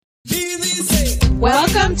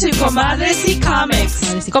Welcome to Comadres y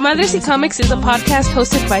Comics. Comadres y Comics is a podcast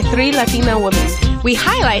hosted by three Latina women. We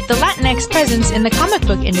highlight the Latinx presence in the comic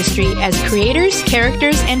book industry as creators,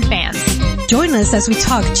 characters, and fans. Join us as we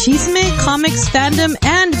talk chisme, comics, fandom,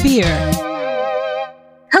 and beer.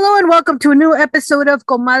 Hello and welcome to a new episode of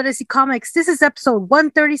Comadres y Comics. This is episode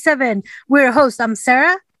 137. We're your hosts. I'm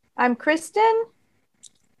Sarah. I'm Kristen.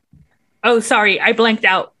 Oh, sorry. I blanked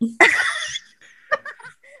out.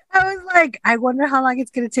 I was like, I wonder how long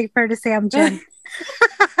it's going to take for her to say I'm Jen.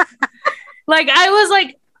 I'm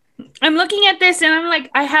looking at this and I'm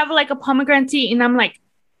like, I have like a pomegranate and I'm like,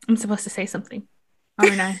 I'm supposed to say something.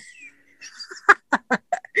 Aren't I?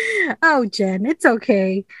 Oh, Jen, it's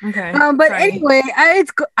okay. Okay. But sorry. anyway,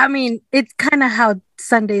 it's kind of how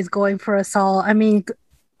Sunday's going for us all. I mean,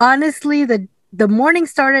 honestly, the morning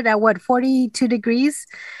started at 42 degrees.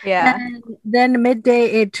 Yeah. And then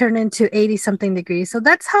midday it turned into 80 something degrees. So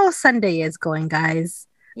that's how Sunday is going, guys.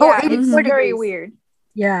 Yeah, 84 it's very degrees. weird.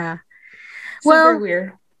 Yeah. Super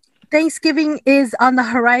weird. Thanksgiving is on the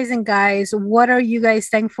horizon, guys. What are you guys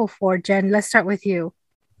thankful for, Jen? Let's start with you.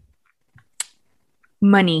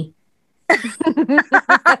 Money.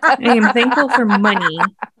 I am thankful for money.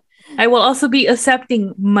 I will also be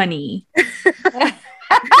accepting money.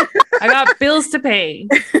 I got bills to pay.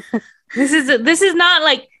 This is not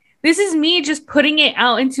like, this is me just putting it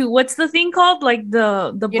out into, what's the thing called? Like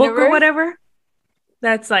the book or whatever.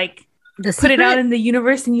 That's like, put it out in the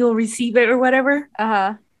universe and you'll receive it or whatever.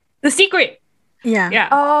 Uh-huh. The Secret. Yeah. Yeah.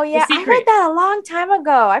 Oh, yeah. I read that a long time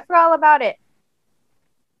ago. I forgot all about it.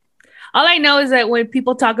 All I know is that when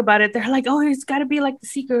people talk about it, they're like, oh, it's got to be like The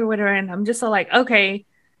Secret or whatever. And I'm just like, okay,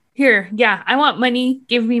 here. Yeah, I want money.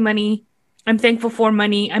 Give me money. I'm thankful for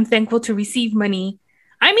money. I'm thankful to receive money.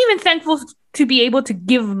 I'm even thankful to be able to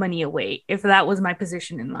give money away if that was my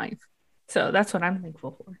position in life. So that's what I'm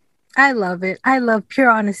thankful for. I love it. I love pure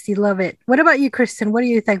honesty. Love it. What about you, Kristen? What are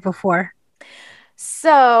you thankful for?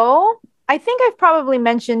 So I think I've probably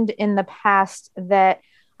mentioned in the past that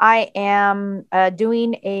I am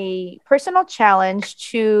doing a personal challenge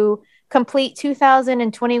to complete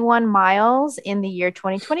 2,021 miles in the year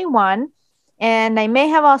 2021. And I may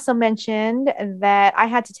have also mentioned that I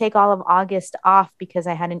had to take all of August off because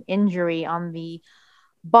I had an injury on the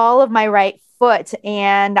ball of my right foot.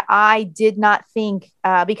 And I did not think,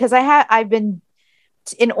 because in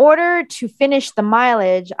order to finish the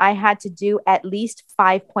mileage, I had to do at least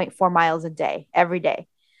 5.4 miles a day, every day.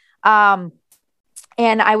 And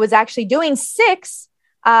I was actually doing 6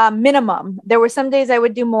 minimum. There were some days I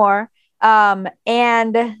would do more.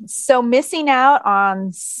 And so missing out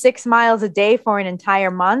on 6 miles a day for an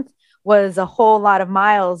entire month was a whole lot of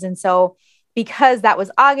miles. And so because that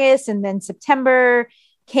was August and then September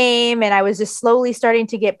came and I was just slowly starting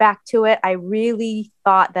to get back to it, I really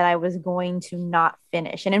thought that I was going to not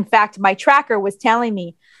finish. And in fact, my tracker was telling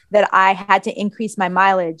me that I had to increase my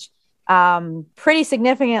mileage pretty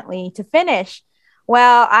significantly to finish.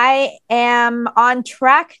 Well, I am on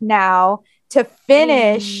track now to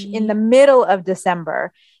finish in the middle of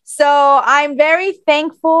December. So I'm very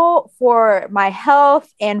thankful for my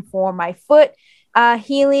health and for my foot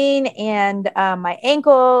healing, and my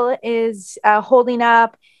ankle is holding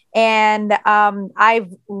up. And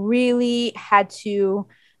I've really had to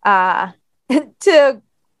to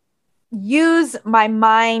use my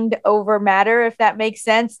mind over matter, if that makes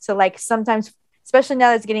sense, to like sometimes, especially now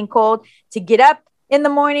that it's getting cold, to get up in the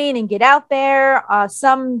morning and get out there.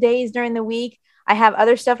 Some days during the week, I have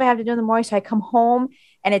other stuff I have to do in the morning. So I come home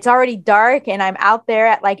and it's already dark and I'm out there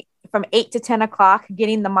at like from 8 to 10 o'clock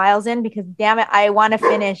getting the miles in because damn it, I want to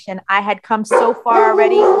finish. And I had come so far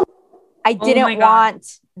already. I didn't want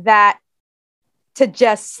that to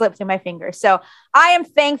just slip through my fingers. So I am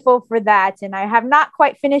thankful for that. And I have not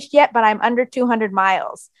quite finished yet, but I'm under 200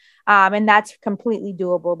 miles. And that's completely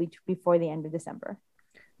doable before the end of December.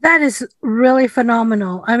 That is really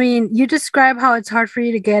phenomenal. I mean, you describe how it's hard for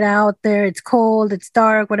you to get out there. It's cold, it's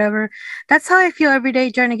dark, whatever. That's how I feel every day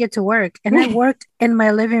trying to get to work. And I worked in my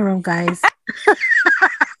living room, guys.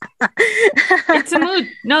 It's a mood.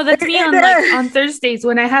 No, that's me on Thursdays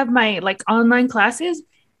when I have my like online classes.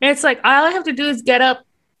 It's like all I have to do is get up,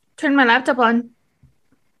 turn my laptop on.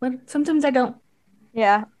 But sometimes I don't.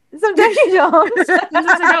 Yeah. Sometimes you don't. Sometimes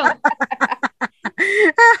I don't.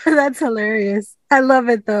 That's hilarious. I love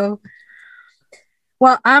it though.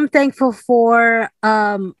 Well, I'm thankful for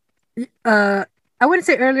I wouldn't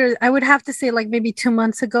say earlier, I would have to say like maybe 2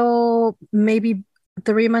 months ago, maybe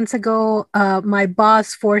 3 months ago, my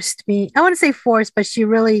boss forced me, I wouldn't say forced, but she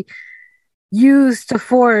really used the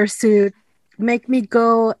force to make me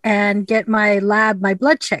go and get my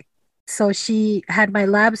blood check. So she had my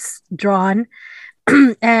labs drawn.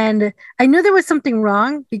 And I knew there was something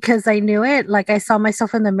wrong because I knew it. Like I saw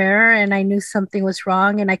myself in the mirror and I knew something was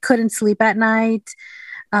wrong and I couldn't sleep at night.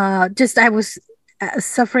 I was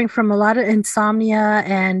suffering from a lot of insomnia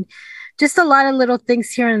and just a lot of little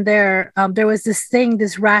things here and there. There was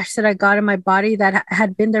this rash that I got in my body that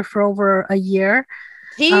had been there for over a year.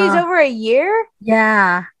 Geez, over a year?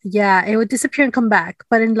 Yeah. It would disappear and come back,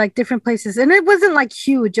 but in like different places. And it wasn't like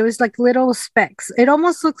huge. It was like little specks. It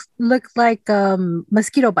almost looked like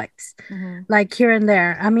mosquito bites, like here and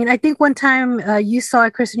there. I mean, I think one time you saw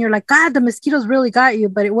it, Chris, and you're like, God, the mosquitoes really got you,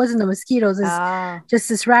 but it wasn't the mosquitoes. It's just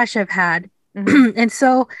this rash I've had. And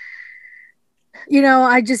so,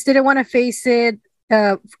 I just didn't want to face it.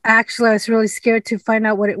 Actually, I was really scared to find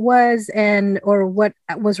out what it was or what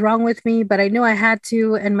was wrong with me, but I knew I had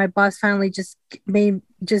to. And my boss finally just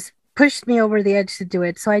pushed me over the edge to do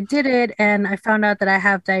it. So I did it, and I found out that I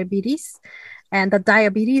have diabetes. And the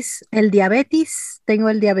diabetes, el diabetes, tengo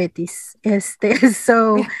el diabetes.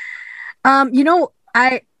 So,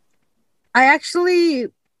 I actually,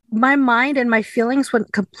 my mind and my feelings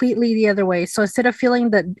went completely the other way. So instead of feeling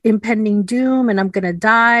the impending doom and I'm going to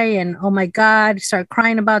die and, oh my God, start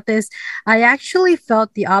crying about this, I actually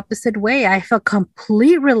felt the opposite way. I felt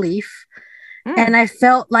complete relief and I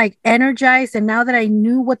felt like energized. And now that I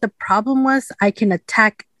knew what the problem was, I can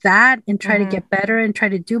attack that and try to get better and try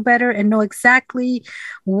to do better and know exactly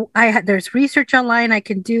there's research online I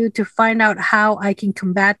can do to find out how I can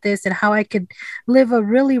combat this and how I could live a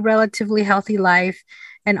really relatively healthy life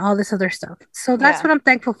and all this other stuff. So that's what I'm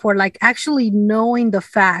thankful for, like actually knowing the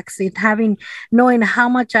facts and knowing how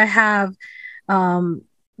much I have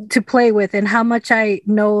to play with and how much I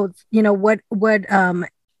know, what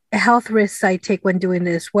health risks I take when doing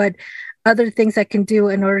this, what other things I can do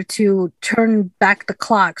in order to turn back the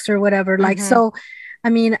clocks or whatever. Like, so,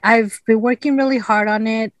 I mean, I've been working really hard on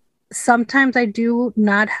it. Sometimes I do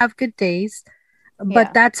not have good days,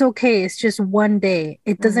 but that's okay. It's just one day.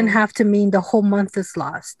 It doesn't have to mean the whole month is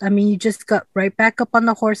lost. I mean, you just got right back up on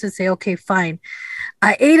the horse and say, okay, fine.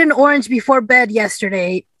 I ate an orange before bed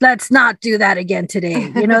yesterday. Let's not do that again today.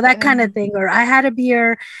 That kind of thing. Or I had a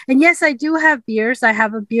beer. And yes, I do have beers. I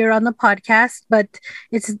have a beer on the podcast, but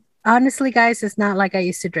it's honestly, guys, it's not like I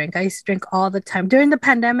used to drink. I used to drink all the time. During the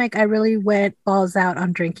pandemic, I really went balls out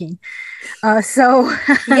on drinking. Actually,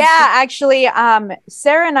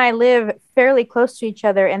 Sarah and I live fairly close to each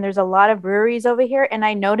other, and there's a lot of breweries over here. And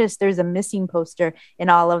I noticed there's a missing poster in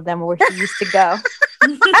all of them where she used to go.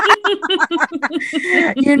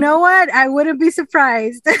 You know what? I wouldn't be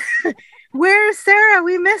surprised. Where's Sarah?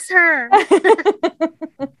 We miss her.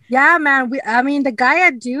 Yeah, man. The guy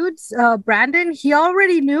at Dudes, Brandon, he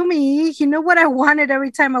already knew me. He knew what I wanted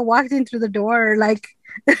every time I walked in through the door. Like,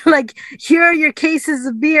 here are your cases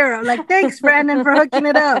of beer. I'm like, thanks, Brandon, for hooking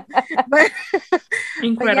it up. But,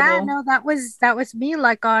 incredible. But yeah, no, that was me.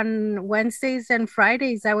 Like on Wednesdays and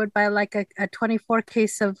Fridays, I would buy like a 24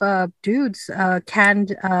 case of Dudes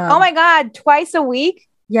canned. Oh my God, twice a week?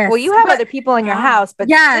 Yes. Well, you have other people in your house, but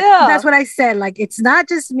yeah, still. That's what I said. Like, it's not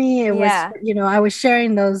just me. It was, I was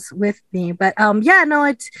sharing those with me. But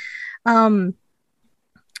it's one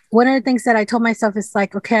of the things that I told myself is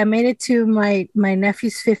like, okay, I made it to my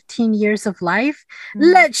nephew's 15 years of life.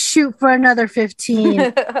 Let's shoot for another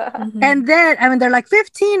 15. And then, they're like,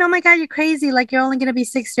 15? Oh my God, you're crazy. Like, you're only going to be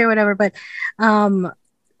 60 or whatever. But am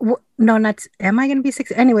I going to be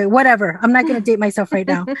 60? Anyway, whatever. I'm not going to date myself right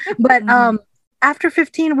now. But, after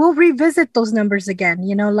 15, we'll revisit those numbers again.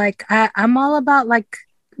 Like I'm all about like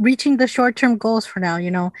reaching the short-term goals for now,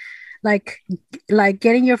 like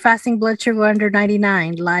getting your fasting blood sugar under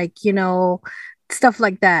 99, like, stuff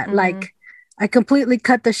like that. Like I completely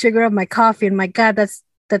cut the sugar of my coffee and my God, that's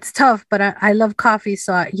tough, but I love coffee.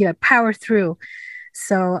 So I power through.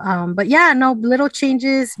 So, but yeah, no, little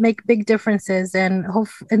changes make big differences and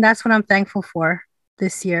that's what I'm thankful for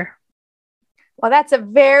this year. Well, that's a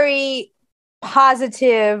very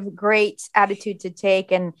positive, great attitude to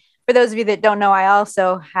take. And for those of you that don't know, I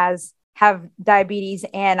also have diabetes,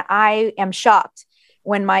 and I am shocked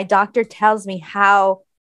when my doctor tells me how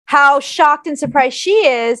shocked and surprised she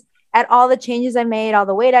is at all the changes I made, all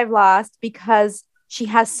the weight I've lost, because she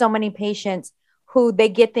has so many patients who they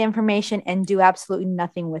get the information and do absolutely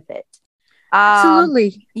nothing with it.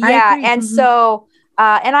 Absolutely. Yeah. And so,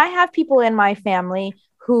 and I have people in my family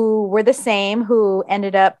who were the same, who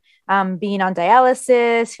ended up being on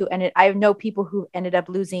dialysis, I know people who ended up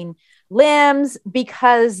losing limbs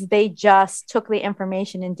because they just took the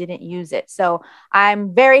information and didn't use it. So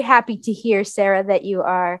I'm very happy to hear, Sarah, that you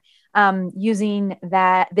are using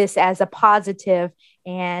this as a positive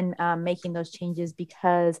and making those changes,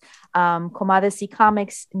 because Comadre C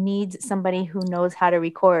Comics needs somebody who knows how to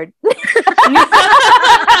record.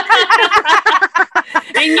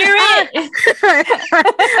 And you're it.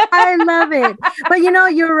 I love it. But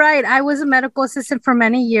you're right. I was a medical assistant for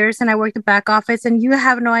many years and I worked the back office, and you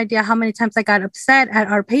have no idea how many times I got upset at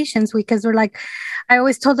our patients because they're like, I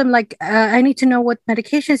always told them like, I need to know what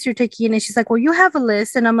medications you're taking. And she's like, well, you have a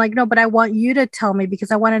list. And I'm like, no, but I want you to tell me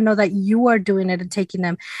because I want to know that you are doing it and taking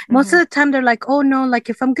them. Mm-hmm. Most of the time they're like, oh no, like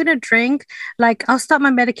if I'm going to drink, like I'll stop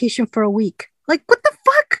my medication for a week. Like, what the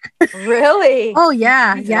fuck? Really? Oh,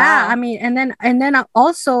 yeah. Yeah. I mean, and then I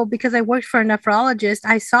also, because I worked for a nephrologist,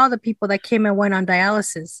 I saw the people that came and went on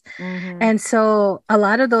dialysis. Mm-hmm. And so a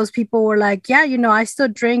lot of those people were like, yeah, I still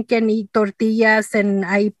drink and eat tortillas and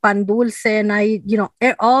I eat pan dulce and I,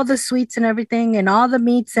 all the sweets and everything and all the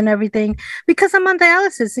meats and everything because I'm on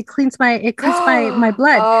dialysis. It cleans my my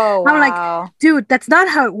blood. Oh, I'm like, dude, that's not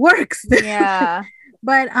how it works. Yeah.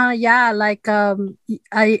 But yeah, like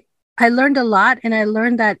I learned a lot, and I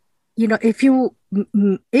learned that, if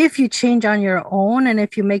you change on your own and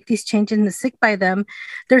if you make these changes and stick by them,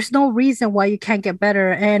 there's no reason why you can't get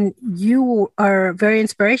better. And you are very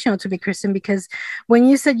inspirational to me, Kristen, because when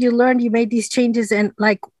you said you made these changes, and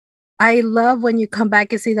like, I love when you come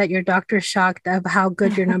back and say that your doctor is shocked of how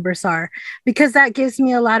good your numbers are, because that gives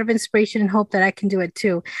me a lot of inspiration and hope that I can do it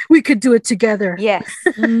too. We could do it together. Yes.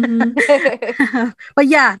 Mm-hmm. But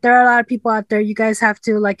yeah, there are a lot of people out there. You guys have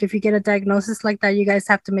to, like, if you get a diagnosis like that, you guys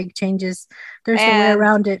have to make changes. There's no way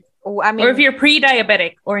around it. I mean, or if you're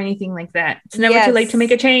pre-diabetic or anything like that, it's never too late to make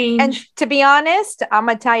a change. And to be honest, I'm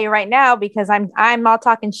gonna tell you right now, because I'm all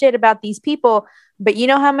talking shit about these people, but you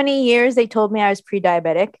know how many years they told me I was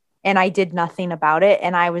pre-diabetic? And I did nothing about it.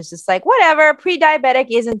 And I was just like, whatever, pre-diabetic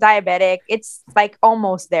isn't diabetic. It's like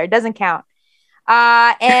almost there. It doesn't count.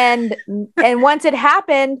 And once it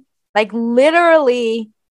happened, like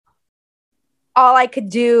literally all I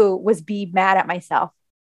could do was be mad at myself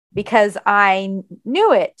because I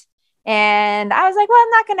knew it. And I was like, well,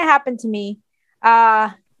 it's not going to happen to me.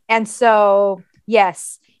 And so,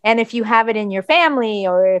 yes. And if you have it in your family,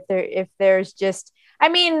 or if there's just, I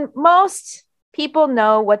mean, most people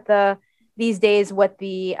know what the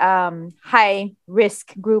high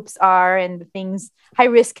risk groups are and the things, high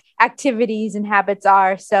risk activities and habits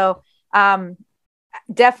are. So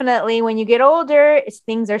definitely when you get older,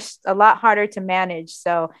 things are a lot harder to manage.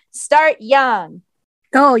 So start young.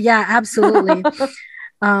 Oh yeah, absolutely.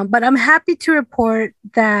 But I'm happy to report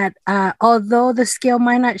that although the scale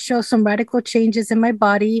might not show some radical changes in my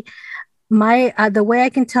body, the way I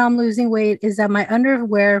can tell I'm losing weight is that my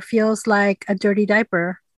underwear feels like a dirty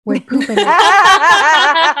diaper with poop in it.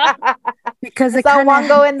 Because it's that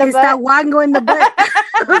wango in the butt. That wango in the butt.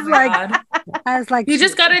 I was like, you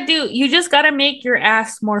just gotta make your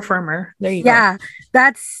ass more firmer. There you go. Yeah,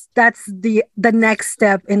 that's the next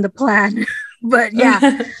step in the plan. But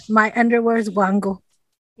yeah, my underwear is wango.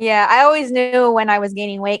 Yeah, I always knew when I was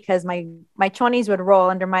gaining weight because my chonies would roll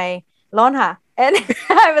under my lonja. And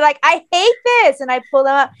I was like, I hate this. And I pull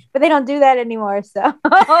them up, but they don't do that anymore. So,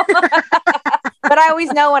 but I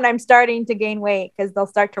always know when I'm starting to gain weight because they'll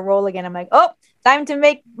start to roll again. I'm like, oh, time to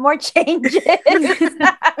make more changes.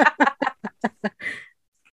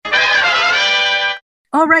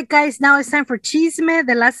 All right, guys, now it's time for Chisme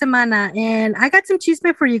de la Semana. And I got some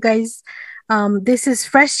chisme for you guys. This is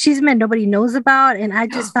fresh chisme nobody knows about. And I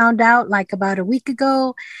just found out like about a week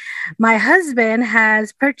ago. My husband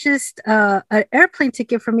has purchased an airplane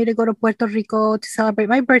ticket for me to go to Puerto Rico to celebrate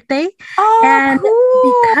my birthday. Oh, and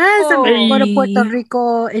cool. Because I'm going to Puerto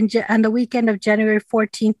Rico on the weekend of January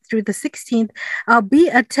 14th through the 16th, I'll be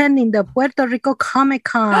attending the Puerto Rico Comic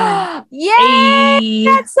Con. Yay!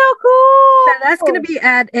 That's so cool. So that's going to be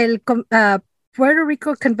at Puerto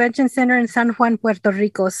Rico Convention Center in San Juan, Puerto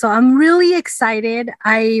Rico. So I'm really excited.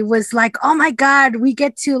 I was like, oh my God, we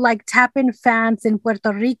get to like tap in fans in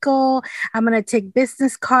Puerto Rico. I'm going to take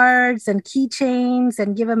business cards and keychains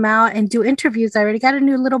and give them out and do interviews. I already got a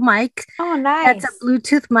new little mic. Oh, nice. That's a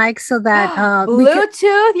Bluetooth mic so that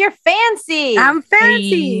Bluetooth, you're fancy. I'm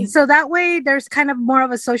fancy. So that way there's kind of more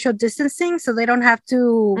of a social distancing so they don't have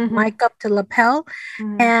to mic up to lapel.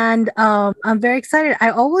 And I'm very excited.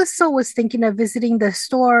 I also was thinking of visiting the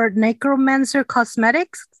store Necromancer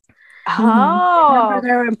Cosmetics. Oh,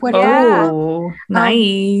 they're in Puerto Rico. Oh,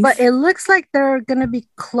 nice. But it looks like they're going to be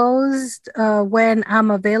closed when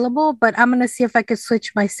I'm available, but I'm going to see if I could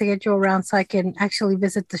switch my schedule around so I can actually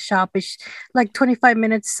visit the shop. It's like 25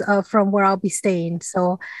 minutes from where I'll be staying.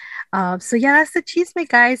 So So yeah, that's the Chisme,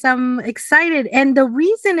 guys. I'm excited. And the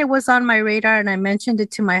reason it was on my radar and I mentioned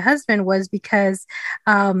it to my husband was because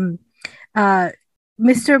um,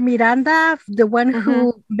 Mr. Miranda, the one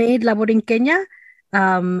who made La Borinqueña,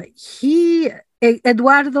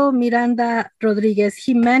 Eduardo Miranda Rodriguez,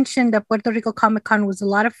 he mentioned that Puerto Rico Comic Con was a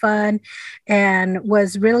lot of fun and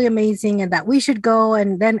was really amazing and that we should go.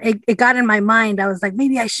 And then it got in my mind. I was like,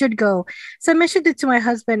 maybe I should go. So I mentioned it to my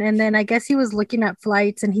husband. And then I guess he was looking at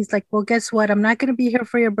flights and he's like, well, guess what? I'm not going to be here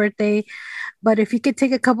for your birthday. But if you could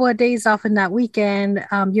take a couple of days off in that weekend,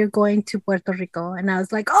 you're going to Puerto Rico. And I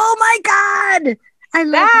was like, oh my God.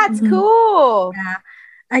 That's cool. Yeah.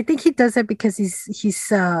 I think he does it because he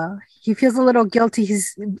feels a little guilty.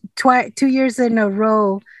 He's 2 years in a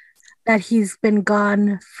row that he's been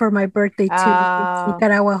gone for my birthday too.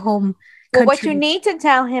 Nicaragua home. Well, what you need to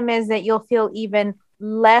tell him is that you'll feel even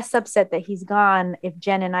less upset that he's gone if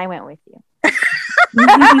Jen and I went with you.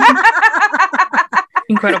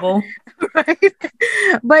 Incredible. Right?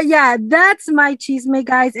 But yeah, that's my chisme,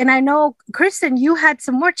 guys. And I know, Kristen, you had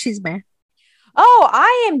some more chisme. Oh,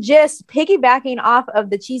 I am just piggybacking off of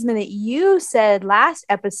the chisme that you said last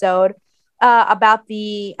episode about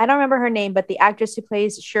I don't remember her name, but the actress who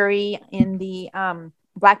plays Shuri in the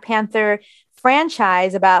Black Panther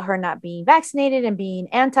franchise, about her not being vaccinated and being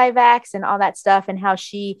anti-vax and all that stuff, and how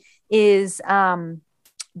she is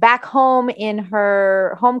back home in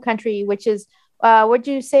her home country, which is, would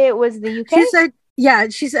you say it was the UK?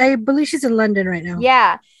 I believe she's in London right now.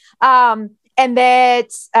 Yeah. And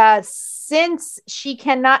that since she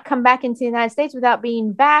cannot come back into the United States without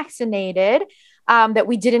being vaccinated, that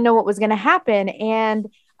we didn't know what was going to happen. And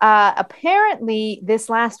apparently this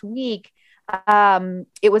last week,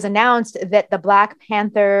 it was announced that the Black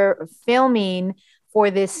Panther filming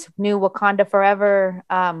for this new Wakanda Forever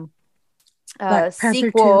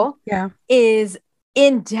sequel is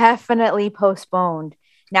indefinitely postponed.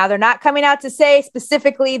 Now, they're not coming out to say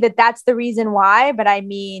specifically that that's the reason why, but I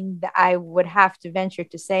mean, I would have to venture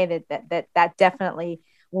to say that definitely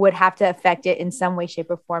would have to affect it in some way, shape,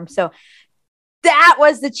 or form. So that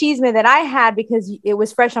was the chisme that I had because it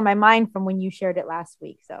was fresh on my mind from when you shared it last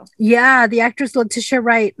week. So yeah, the actress Letitia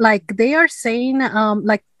Wright, like they are saying,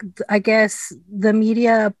 like I guess the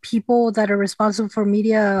media people that are responsible for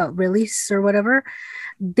media release or whatever,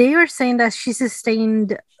 they are saying that she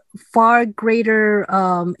sustained far greater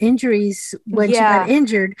injuries when she got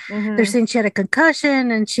injured. They're saying she had a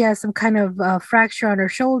concussion and she has some kind of fracture on her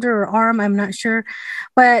shoulder or arm. I'm not sure,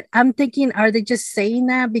 but I'm thinking, are they just saying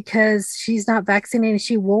that because she's not vaccinated?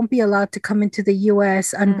 She won't be allowed to come into the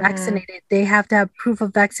US unvaccinated. They have to have proof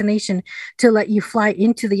of vaccination to let you fly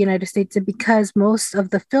into the United States. And because most of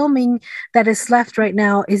the filming that is left right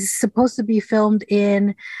now is supposed to be filmed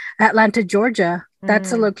in Atlanta, Georgia.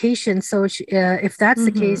 That's a location. So if that's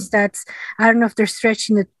the case, I don't know if they're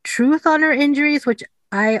stretching the truth on her injuries, which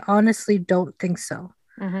I honestly don't think so.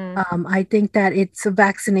 I think that it's a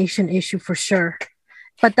vaccination issue for sure.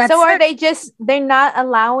 But that's so. Are they're not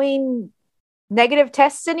allowing negative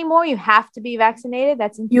tests anymore? You have to be vaccinated.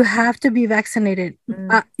 You have to be vaccinated.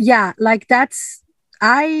 Yeah, like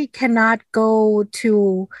I cannot go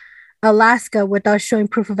to Alaska without showing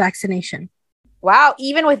proof of vaccination. Wow,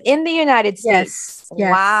 even within the United States.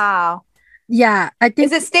 Yes. Wow. Yeah, I think.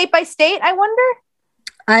 Is it state by state, I wonder?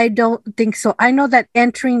 I don't think so. I know that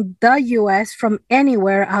entering the US from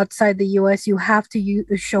anywhere outside the US, you have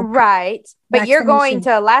to show. Right. But you're going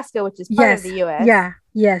to Alaska, which is part of the US. Yeah.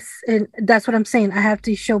 Yes. And that's what I'm saying. I have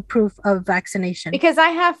to show proof of vaccination. Because I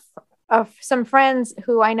have some friends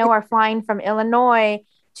who I know are flying from Illinois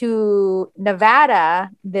to Nevada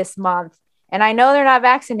this month. And I know they're not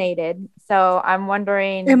vaccinated. So I'm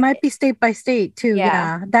wondering. It might be state by state too.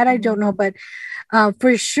 Yeah. That I don't know. But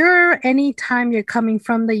for sure, anytime you're coming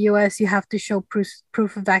from the US, you have to show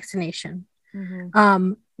proof of vaccination.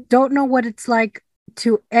 Don't know what it's like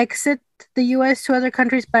to exit the US to other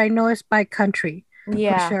countries, but I know it's by country.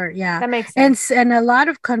 Yeah. For sure. Yeah. That makes sense. And a lot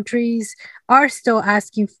of countries are still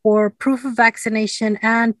asking for proof of vaccination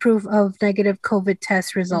and proof of negative COVID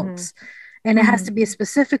test results. And it has to be a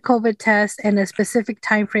specific COVID test and a specific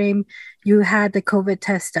time frame you had the COVID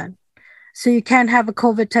test done. So you can't have a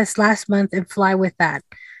COVID test last month and fly with that.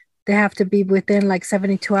 They have to be within like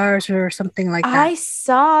 72 hours or something like that. I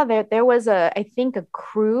saw that there was I think a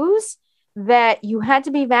cruise that you had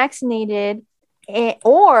to be vaccinated,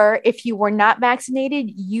 or if you were not vaccinated,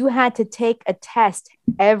 you had to take a test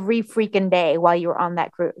every freaking day while you were on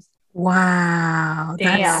that cruise. Wow.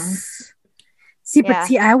 Damn. See, Yeah. but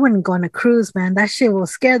see, I wouldn't go on a cruise, man. That shit will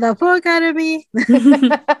scare the fuck out of me.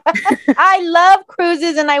 I love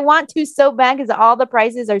cruises and I want to so bad because all the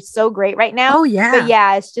prices are so great right now. Oh yeah. But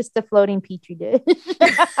yeah, it's just a floating petri dish.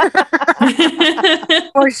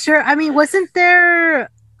 For sure. I mean, wasn't there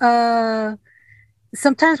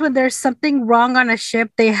sometimes when there's something wrong on a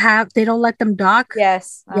ship, they don't let them dock?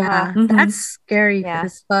 Yes. Yeah. Mhm. That's scary Yeah.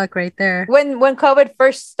 as fuck right there. When COVID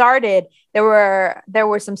first started, there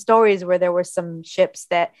were some stories where there were some ships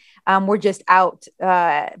that were just out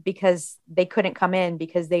because they couldn't come in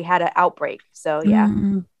because they had an outbreak. So yeah.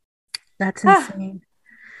 Mm, that's insane.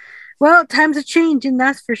 Well, times are changing,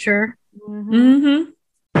 that's for sure. Mhm.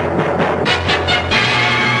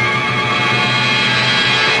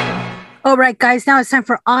 All right, guys, now it's time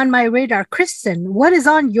for On My Radar. Kristen, what is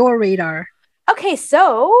on your radar? Okay,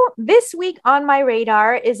 so this week on my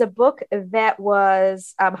radar is a book that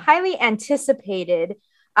was highly anticipated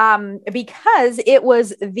because it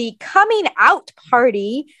was the coming out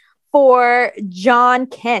party for John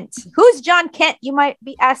Kent. Who's John Kent, you might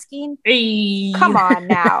be asking? Hey. Come on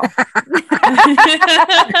now.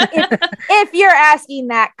 if you're asking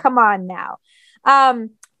that, come on now.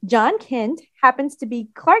 John Kent happens to be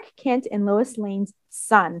Clark Kent and Lois Lane's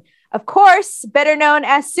son. Of course, better known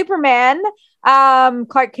as Superman.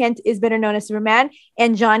 Clark Kent is better known as Superman.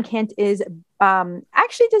 And John Kent is,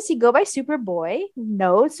 actually, does he go by Superboy?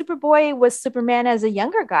 No, Superboy was Superman as a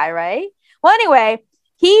younger guy, right? Well, anyway,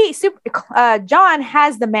 John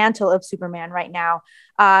has the mantle of Superman right now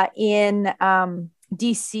in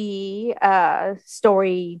DC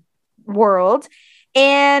story world.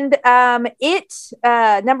 And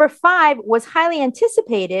number 5 was highly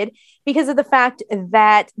anticipated because of the fact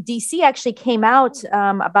that DC actually came out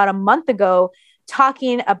about a month ago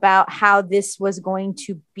talking about how this was going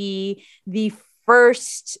to be the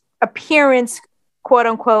first appearance, quote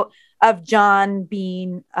unquote, of John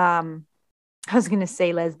being, I was going to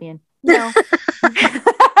say lesbian. No.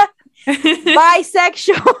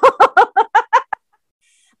 Bisexual.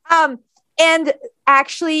 And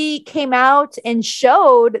actually came out and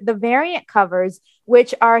showed the variant covers,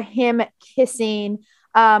 which are him kissing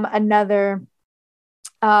another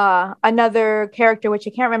character, which I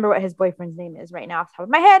can't remember what his boyfriend's name is right now off the top of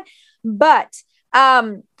my head. But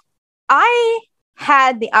I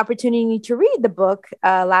had the opportunity to read the book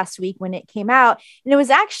last week when it came out, and it was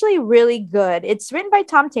actually really good. It's written by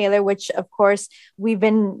Tom Taylor, which of course I've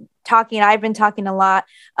been talking a lot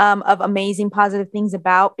of amazing positive things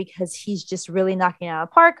about, because he's just really knocking it out of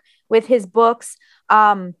the park with his books.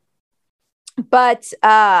 But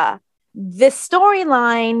the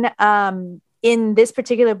storyline in this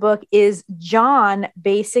particular book is John,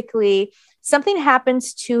 basically something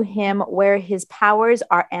happens to him where his powers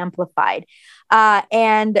are amplified.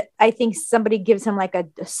 And I think somebody gives him like a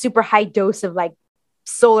super high dose of like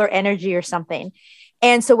solar energy or something.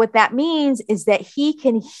 And so what that means is that he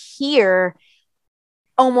can hear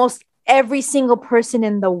almost every single person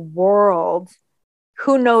in the world,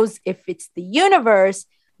 who knows if it's the universe,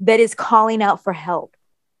 that is calling out for help.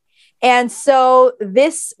 And so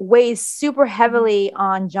this weighs super heavily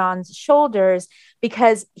on John's shoulders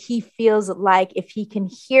because he feels like if he can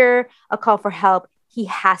hear a call for help, he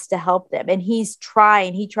has to help them. And he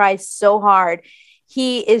tries so hard.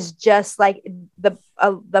 He is just like the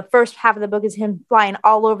first half of the book is him flying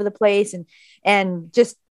all over the place and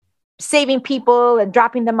just saving people and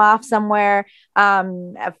dropping them off somewhere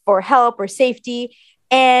for help or safety.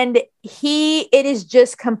 And it is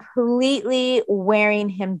just completely wearing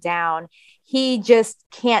him down. He just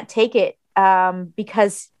can't take it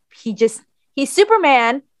because he's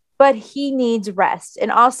Superman, but he needs rest. And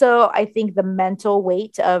also, I think the mental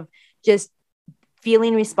weight of just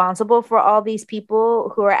feeling responsible for all these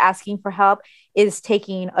people who are asking for help is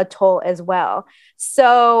taking a toll as well.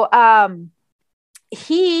 So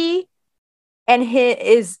he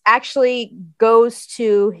actually goes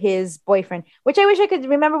to his boyfriend, which I wish I could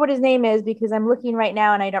remember what his name is, because I'm looking right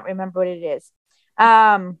now and I don't remember what it is.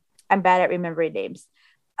 I'm bad at remembering names.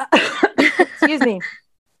 Excuse me.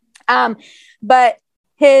 But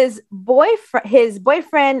his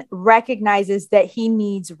boyfriend recognizes that he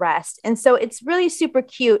needs rest. And so it's really super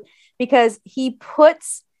cute because he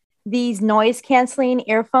puts these noise canceling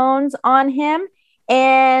earphones on him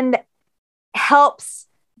and helps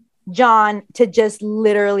John to just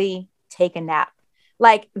literally take a nap.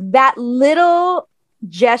 Like, that little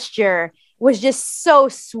gesture was just so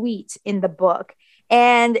sweet in the book.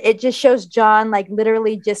 And it just shows John, like,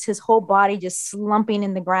 literally just his whole body just slumping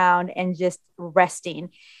in the ground and just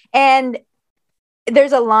resting. And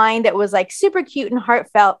there's a line that was like super cute and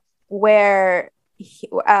heartfelt where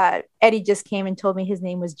Eddie just came and told me his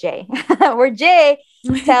name was Jay, where Jay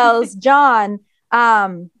tells John,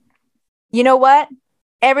 you know what?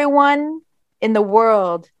 Everyone in the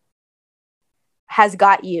world has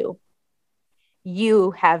got you.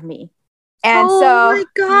 You have me. And oh so my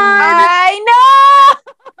God. I know.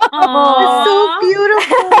 It's so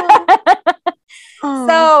beautiful. Oh.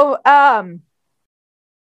 So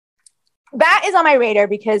that is on my radar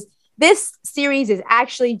because this series is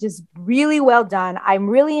actually just really well done. I'm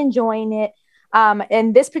really enjoying it.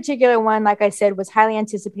 And this particular one, like I said, was highly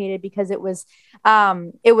anticipated because it was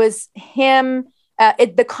him,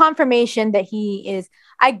 the confirmation that he is,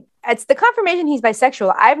 it's the confirmation he's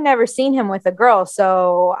bisexual. I've never seen him with a girl.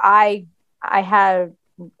 So I'm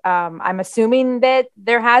assuming that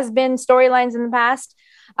there has been storylines in the past.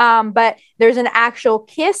 But there's an actual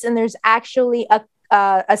kiss and there's actually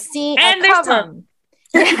a scene, and a there's cover. tongue.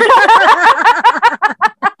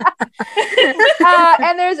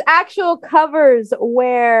 And there's actual covers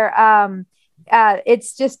where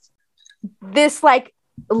it's just this like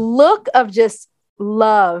look of just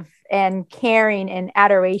love and caring and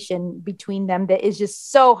adoration between them that is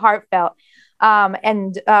just so heartfelt.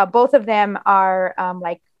 And both of them are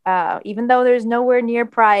even though there's nowhere near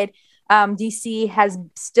Pride, DC has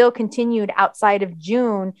still continued outside of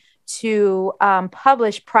June to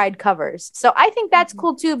publish Pride covers. So I think that's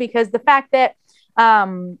cool too, because the fact that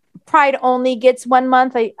Pride only gets 1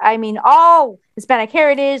 month, I mean, all Hispanic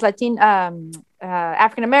heritage,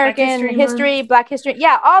 African American history, Black history,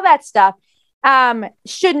 yeah, all that stuff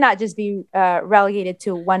should not just be relegated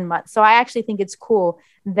to 1 month. So I actually think it's cool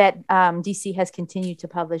that DC has continued to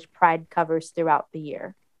publish Pride covers throughout the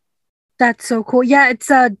year. That's so cool. Yeah, it's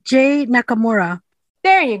Jay Nakamura.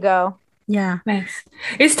 There you go. Yeah. Nice.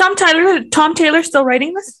 Is Tom Taylor still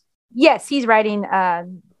writing this? Yes, he's writing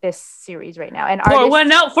this series right now. And pour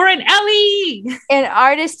one out for an Ellie. And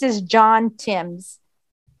artist is John Timms.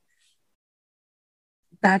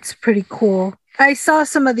 That's pretty cool. I saw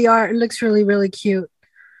some of the art. It looks really, really cute.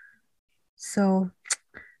 So,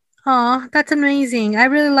 that's amazing. I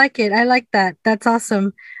really like it. I like that. That's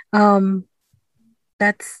awesome. I'm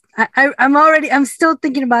still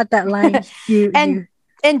thinking about that line.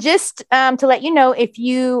 And just to let you know,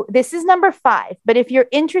 this is number 5, but if you're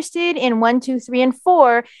interested in 1, 2, 3, and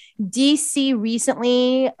 4, DC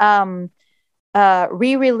recently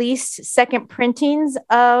re-released second printings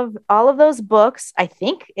of all of those books. I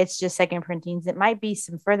think it's just second printings. It might be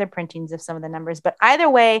some further printings of some of the numbers, but either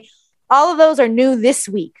way, all of those are new this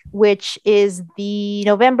week, which is the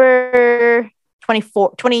November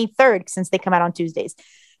 23rd, since they come out on Tuesdays.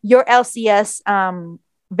 Your LCS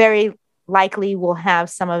very likely will have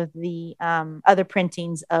some of the other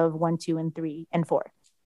printings of 1, 2, and 3, and 4.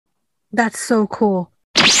 That's so cool.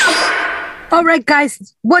 All right,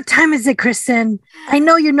 guys, what time is it, Kristen? I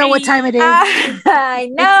know you know what time it is. I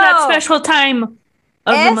know. It's that special time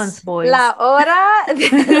of the month, boys. La hora de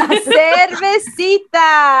la cervecita.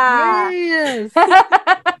 Yes.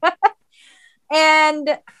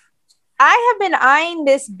 And I have been eyeing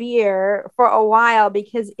this beer for a while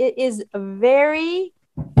because it is very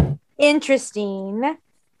interesting.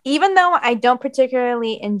 Even though I don't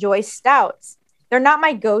particularly enjoy stouts, they're not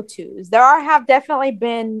my go-tos. There have definitely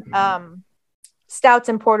been stouts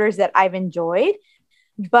and porters that I've enjoyed,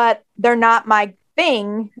 but they're not my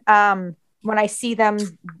thing. When I see them,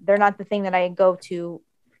 they're not the thing that I go to.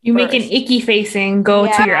 You first. Make an icky face and go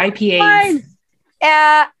to your IPAs.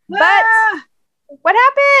 But what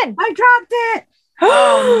happened? I dropped it.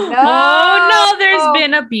 Oh no! Oh no! There's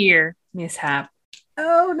been a beer mishap.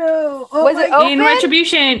 Oh no! Was it open? In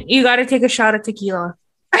retribution, you got to take a shot of tequila.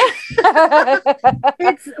 At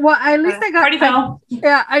least I got party foul.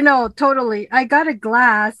 Yeah, I know, totally. I got a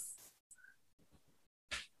glass.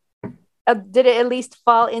 Did it at least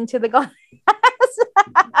fall into the glass?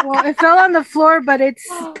 Well, it fell on the floor, but it's.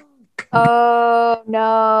 Oh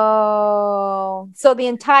no! So the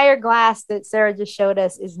entire glass that Sarah just showed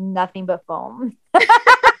us is nothing but foam.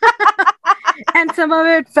 And some of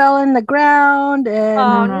it fell in the ground. And,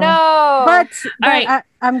 oh no! But all right,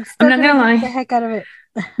 I'm not gonna lie. The heck out of it.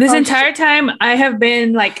 This entire time, I have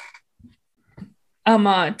been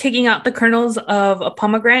taking out the kernels of a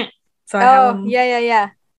pomegranate. So I have them yeah.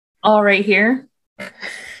 all right here,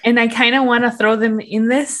 and I kind of want to throw them in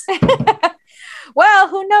this. Well,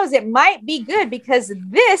 who knows? It might be good because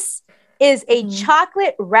this is a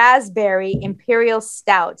chocolate raspberry imperial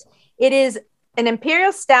stout. It is an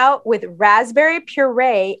imperial stout with raspberry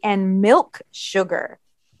puree and milk sugar.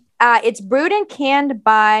 It's brewed and canned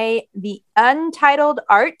by the Untitled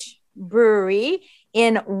Art Brewery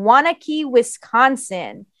in Waunakee,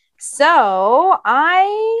 Wisconsin. So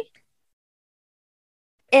I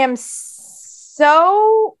am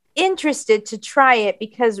so interested to try it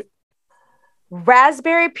because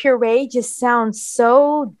raspberry puree just sounds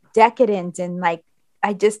so decadent and like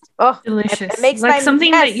delicious. It makes like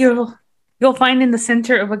something that you'll find in the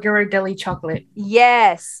center of a Ghirardelli chocolate.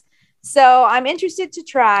 Yes. So I'm interested to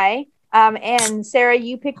try. And Sarah,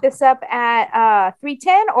 you picked this up at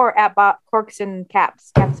 310 or at Corks and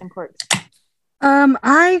Caps and Corks?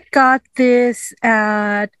 I got this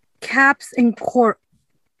at Caps and Corks.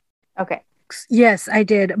 Okay. Yes, I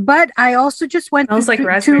did. But I also just went to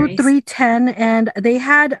 310 and they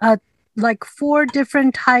had like 4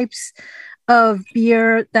 different types of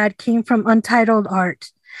beer that came from Untitled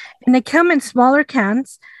Art. And they come in smaller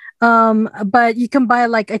cans. But you can buy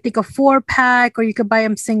like I think a 4-pack or you could buy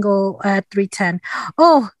them single at 310.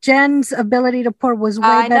 Oh, Jen's ability to pour was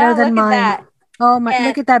way better than mine. Oh my,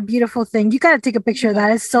 look at that beautiful thing. You got to take a picture of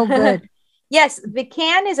that. It's so good. Yes, the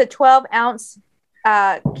can is a 12-ounce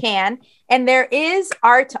can and there is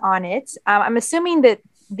art on it. I'm assuming that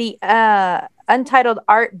the Untitled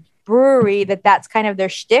Art Brewery that's kind of their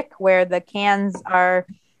shtick where the cans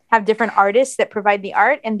have different artists that provide the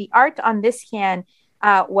art, and the art on this can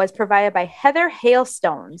was provided by Heather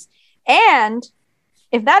Hailstones. And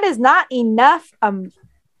if that is not enough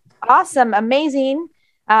awesome, amazing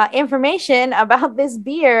information about this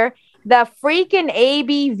beer, the freaking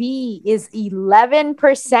ABV is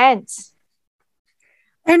 11%.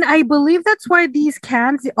 And I believe that's why these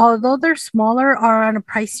cans, although they're smaller, are on a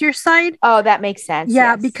pricier side. Oh, that makes sense.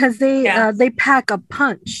 Yeah, yes. Because they pack a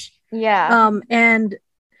punch. Yeah. And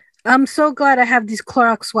I'm so glad I have these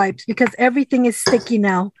Clorox wipes because everything is sticky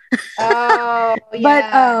now. Oh,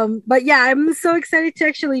 yeah. But yeah, I'm so excited to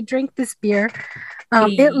actually drink this beer.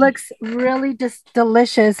 It looks really just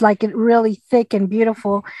delicious, like it really thick and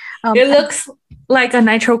beautiful. It looks like a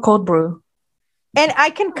nitro cold brew. And I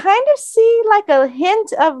can kind of see like a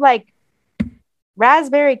hint of like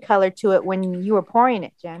raspberry color to it when you were pouring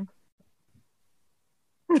it, Jen.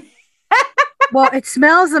 Well, it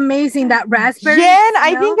smells amazing, that raspberry Jen, smell.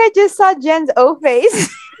 I think I just saw Jen's O face.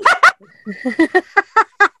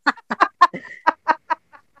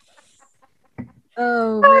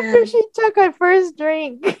 Oh, man. After she took her first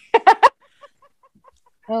drink.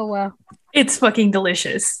 Oh, wow. It's fucking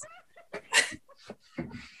delicious.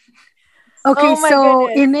 Okay, so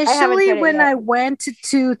initially when I went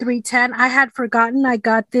to 310, I had forgotten I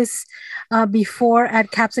got this before at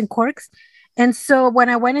Caps and Corks. And so when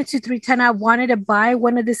I went into 310, I wanted to buy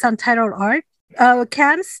one of this Untitled Art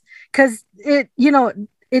cans because it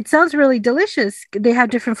sounds really delicious. They have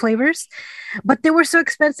different flavors, but they were so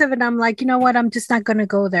expensive. And I'm like, you know what? I'm just not going to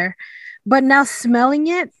go there. But now smelling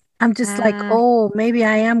it, I'm just like, oh, maybe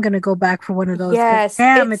I am going to go back for one of those. Yes.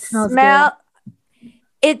 Damn, it smells good.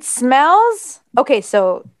 It smells okay.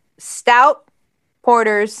 So stout,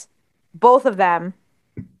 porters, both of them,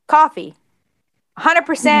 coffee,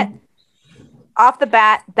 100% off the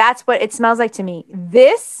bat. That's what it smells like to me.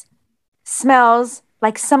 This smells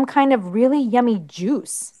like some kind of really yummy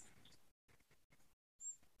juice.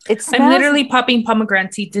 I'm literally popping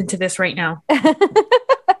pomegranate seeds into this right now.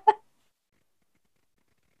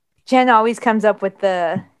 Jen always comes up with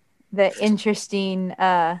the interesting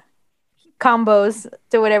combos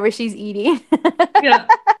to whatever she's eating. Yeah.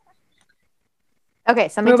 Okay,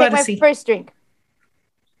 so I'm gonna take my first drink.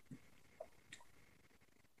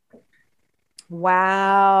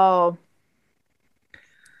 Wow.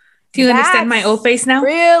 Do you understand my O face now?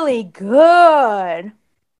 Really good.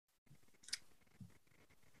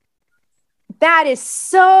 That is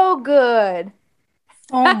so good.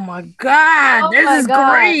 Oh my God. This is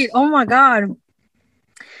great. Oh my God.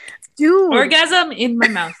 Dude. Orgasm in my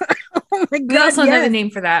mouth. Oh my God. We also have a name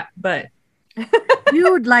for that, but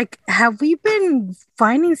dude, like, have we been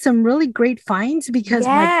finding some really great finds? Because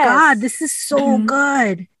my God, this is so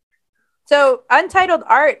good. So Untitled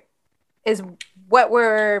Art is what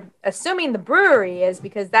we're assuming the brewery is,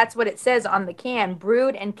 because that's what it says on the can,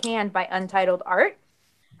 brewed and canned by Untitled Art.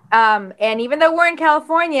 And even though we're in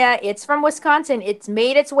California, it's from Wisconsin. It's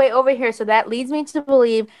made its way over here. So that leads me to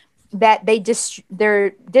believe that their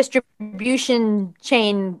distribution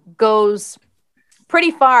chain goes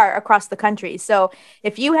pretty far across the country. So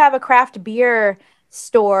if you have a craft beer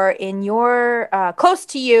store in your close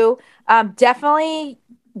to you, definitely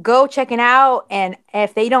go check it out. And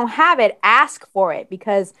if they don't have it, ask for it,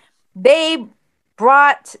 because they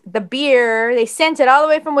brought the beer, they sent it all the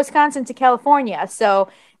way from Wisconsin to California. So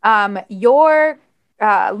your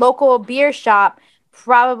local beer shop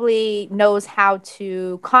probably knows how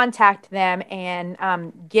to contact them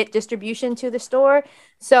and get distribution to the store.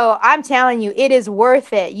 So I'm telling you, it is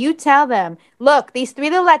worth it. You tell them, look, these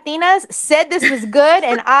 3 little Latinas said this was good,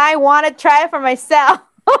 and I want to try it for myself.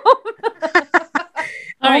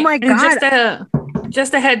 Oh my God.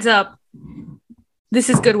 Just a heads up. This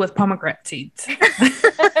is good with pomegranate seeds.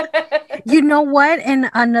 You know what?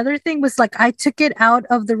 And another thing was like I took it out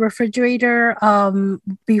of the refrigerator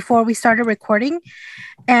before we started recording.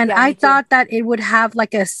 And Yeah, I me too. thought that it would have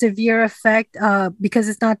like a severe effect because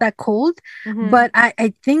it's not that cold. Mhm. But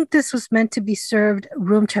I think this was meant to be served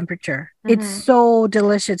room temperature. It's Mhm. so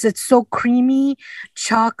delicious. It's so creamy,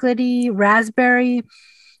 chocolatey, raspberry.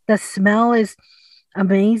 The smell is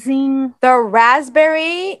amazing. The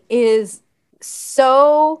raspberry is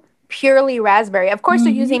so purely raspberry. Of course,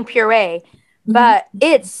 they're Mhm. using puree, but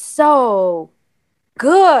it's so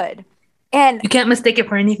good. And You can't mistake it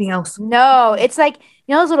for anything else. no, it's like,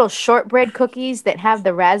 you know, those little shortbread cookies that have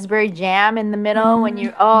the raspberry jam in the middle when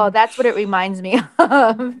you, that's what it reminds me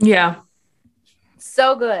of. Yeah.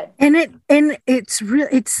 So good. And it's real.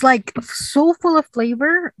 It's like so full of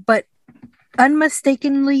flavor, but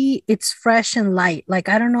unmistakably, it's fresh and light. Like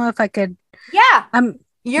I don't know if I could. Yeah, I'm.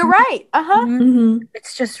 you're right. Uh-huh. Mm-hmm.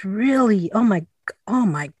 It's just really. Oh my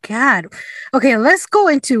God. Okay, let's go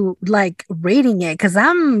into like rating it because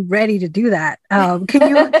I'm ready to do that. Can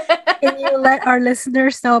you let our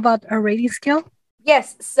listeners know about our rating scale?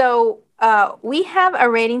 Yes. So we have a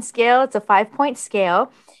rating scale. It's a 5-point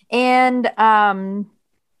scale. And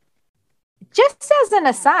just as an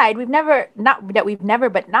aside, not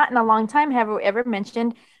in a long time have we ever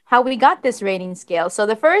mentioned how we got this rating scale. So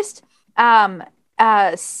the first on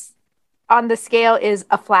the scale is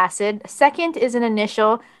a flaccid. Second is an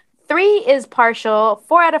initial. 3 is partial.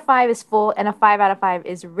 4 out of 5 is full. And a 5 out of 5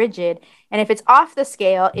 is rigid. And if it's off the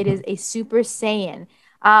scale, it is a Super Saiyan.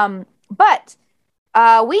 But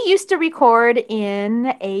we used to record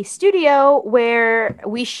in a studio where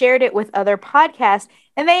we shared it with other podcasts,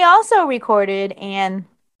 and they also recorded and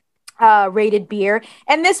rated beer,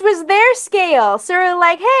 and this was their scale. So we're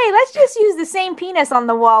like, hey, let's just use the same penis on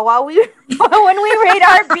the wall while when we rate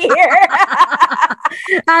our beer.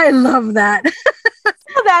 I love that.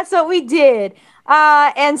 So that's what we did.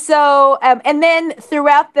 And then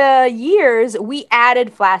throughout the years, we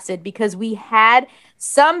added flaccid because we had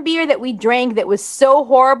some beer that we drank that was so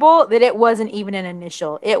horrible that it wasn't even an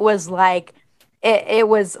initial. It was like, it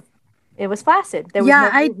was flaccid. There was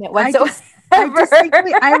no movement whatsoever.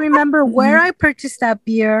 I remember where I purchased that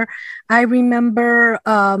beer. I remember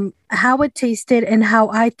how it tasted and how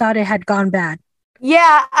I thought it had gone bad.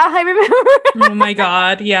 Yeah, I remember. Oh my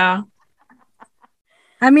God. Yeah.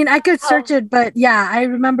 I mean, I could search it, but yeah, I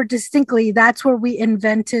remember distinctly that's where we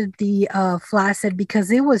invented the flaccid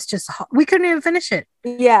because it was just we couldn't even finish it.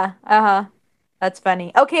 Yeah, that's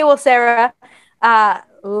funny. Okay, well, Sarah,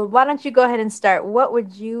 why don't you go ahead and start? What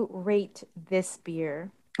would you rate this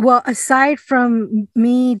beer? Well, aside from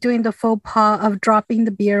me doing the faux pas of dropping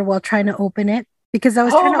the beer while trying to open it, because I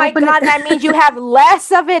was trying to open it. Oh my God, that means you have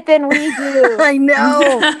less of it than we do. I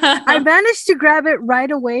know. I managed to grab it right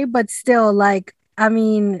away, but still, like, I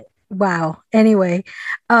mean, wow. Anyway,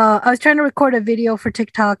 I was trying to record a video for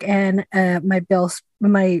TikTok and my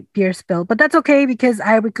beer spilled, but that's okay because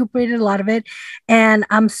I recuperated a lot of it. And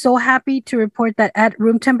I'm so happy to report that at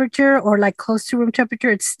room temperature or like close to room temperature,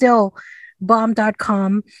 it's still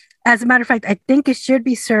bomb.com. As a matter of fact, I think it should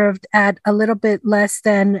be served at a little bit less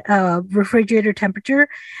than refrigerator temperature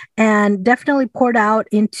and definitely poured out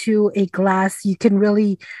into a glass. You can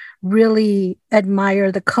really, really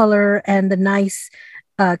admire the color and the nice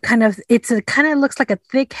kind of looks like a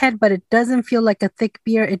thick head, but it doesn't feel like a thick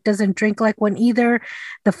beer. It doesn't drink like one either.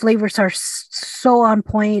 The flavors are so on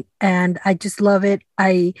point and I just love it.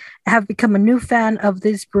 I have become a new fan of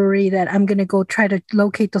this brewery that I'm going to go try to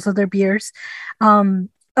locate those other beers,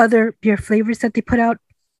 other beer flavors that they put out.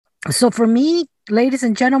 So for me, ladies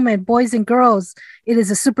and gentlemen, boys and girls, it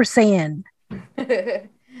is a Super Saiyan.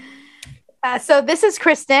 So this is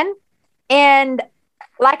Kristen. And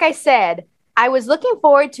like I said, I was looking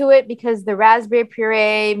forward to it because the raspberry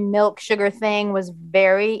puree milk sugar thing was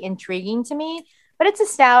very intriguing to me. But it's a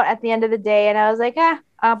stout at the end of the day. And I was like,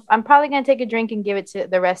 I'm probably going to take a drink and give it to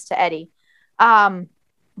the rest to Eddie. But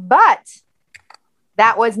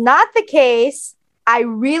that was not the case. I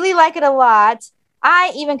really like it a lot.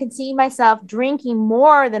 I even can see myself drinking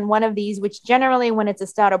more than one of these, which generally when it's a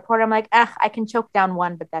stout or porter, I'm like, I can choke down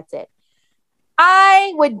one, but that's it.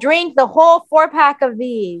 I would drink the whole 4-pack of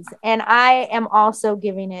these, and I am also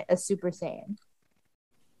giving it a Super Saiyan.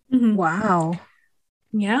 Mm-hmm. Wow.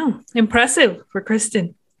 Yeah. Impressive for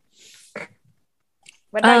Kristen.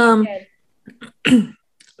 What about you, Ted?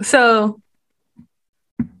 So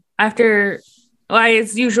after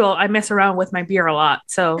as usual, I mess around with my beer a lot.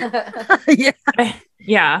 So Yeah.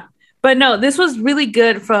 yeah. But no, this was really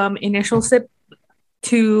good from initial sip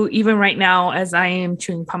to even right now as I am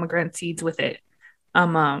chewing pomegranate seeds with it.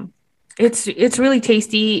 It's really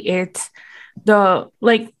tasty. It's what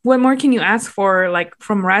more can you ask for, like,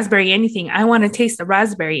 from raspberry anything? I want to taste the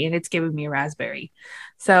raspberry, and it's giving me a raspberry.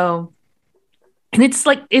 So, and it's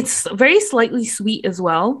very slightly sweet as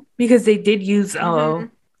well because they did use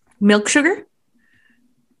milk sugar.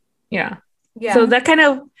 Yeah. So that kind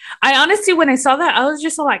of, I honestly, when I saw that, I was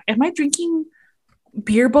just like, am I drinking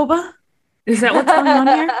beer boba? Is that what's going on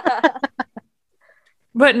here?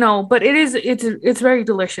 But no, but it's very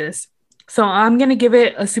delicious. So I'm going to give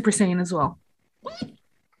it a Super Saiyan as well.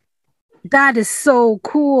 That is so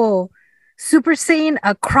cool. Super Saiyan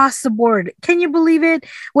across the board. Can you believe it?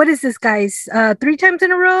 What is this, guys? 3 times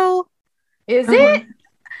in a row? Is it?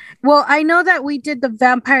 Well, I know that we did the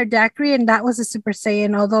Vampire Daiquiri, and that was a Super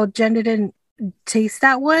Saiyan, although Jen didn't taste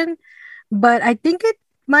that one. But I think it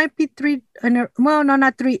might be 3 in a, well, no,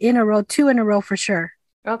 not 3 in a row, 2 in a row for sure.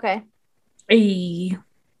 Okay. Hey.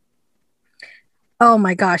 Oh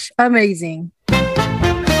my gosh, amazing.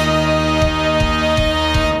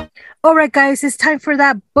 All right, guys, it's time for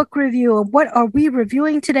that book review. What are we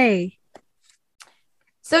reviewing today?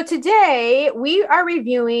 So today we are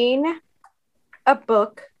reviewing a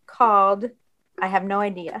book called, I have no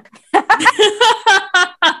idea.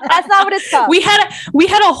 That's not what it's called. We had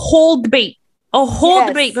a whole debate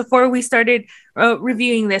before we started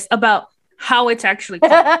reviewing this about how it's actually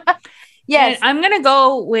called. Yes. And I'm gonna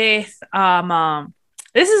go with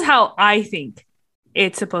this is how I think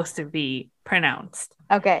it's supposed to be pronounced.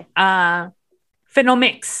 Okay.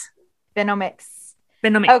 Phenomix.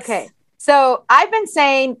 Okay. So I've been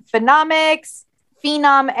saying Phenomix,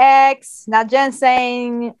 Phenom X. Now Jen's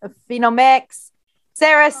saying Phenomix.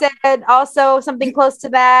 Sarah said also something close to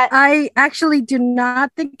that. I actually do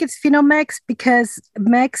not think it's Phenomex because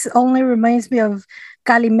Mex only reminds me of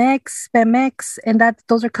Calimex, Pemex, and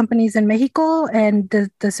those are companies in Mexico, and the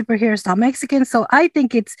superhero is not Mexican. So I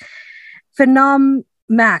think it's Phenomax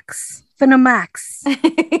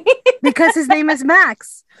because his name is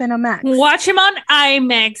Max. Phenomax. Watch him on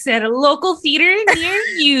IMAX at a local theater near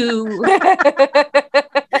you.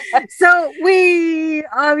 So we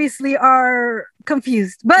obviously are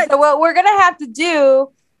confused, but so what we're gonna have to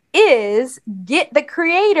do is get the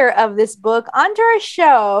creator of this book onto our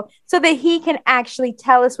show so that he can actually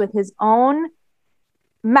tell us with his own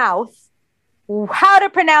mouth how to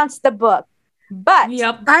pronounce the book. But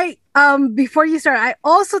yep. I before you start, I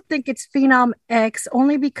also think it's Phenom X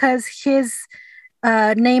only because his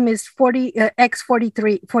name is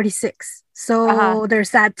X4346. So there's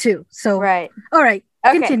that too. So right. All right.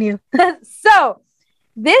 Okay. Continue. So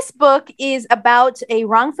this book is about a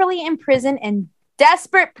wrongfully imprisoned and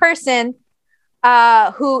desperate person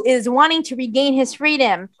who is wanting to regain his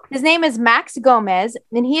freedom. His name is Max Gomez,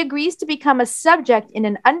 and he agrees to become a subject in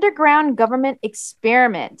an underground government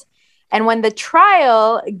experiment. And when the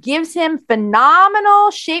trial gives him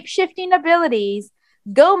phenomenal shape-shifting abilities,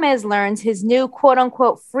 Gomez learns his new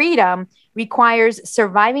quote-unquote freedom requires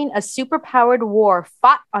surviving a superpowered war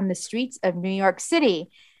fought on the streets of New York City.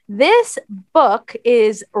 This book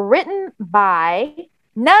is written by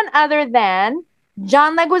none other than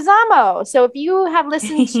John Leguizamo. So if you have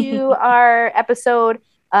listened to our episode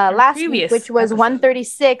last week, which was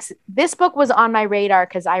 136, this book was on my radar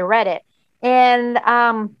because I read it. And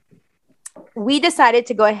we decided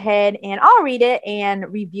to go ahead and I'll read it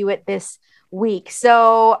and review it this week.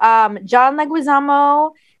 So John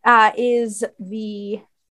Leguizamo is the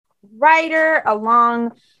writer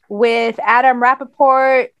along with Adam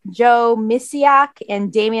Rappaport, Joe Misiak,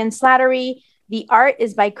 and Damian Slattery. The art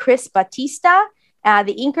is by Chris Batista.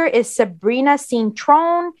 The inker is Sabrina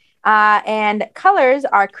Cintron, and colors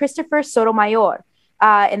are Christopher Sotomayor.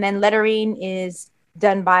 And then lettering is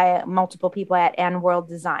done by multiple people at Ann World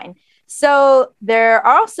Design. So there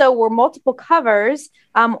also were multiple covers,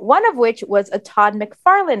 one of which was a Todd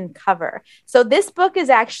McFarlane cover. So this book is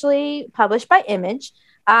actually published by Image,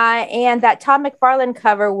 and that Todd McFarlane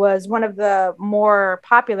cover was one of the more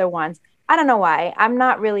popular ones. I don't know why. I'm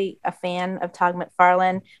not really a fan of Todd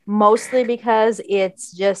McFarlane, mostly because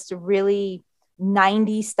it's just really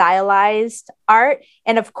 90s stylized art.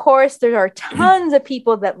 And of course, there are tons of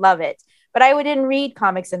people that love it. But I didn't read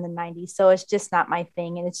comics in the 90s, so it's just not my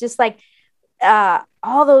thing. And it's just like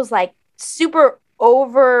all those like super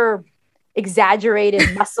over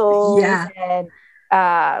exaggerated muscles and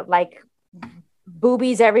like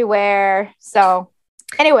boobies everywhere. So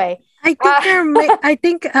anyway, I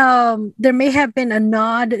think there may have been a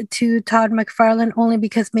nod to Todd McFarlane only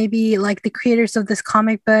because maybe like the creators of this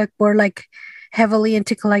comic book were like heavily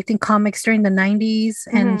into collecting comics during the 90s,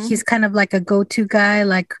 and he's kind of like a go-to guy,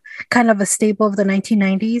 like kind of a staple of the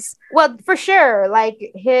 1990s. Well, for sure, like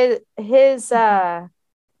his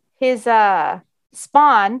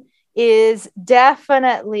Spawn is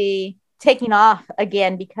definitely taking off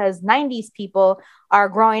again because 90s people are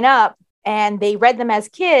growing up and they read them as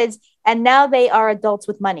kids, and now they are adults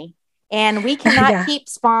with money. And we cannot keep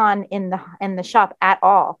Spawn in the shop at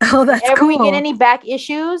all. Oh, that's Whenever cool. we get any back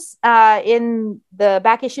issues in the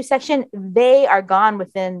back issue section, they are gone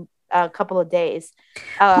within a couple of days.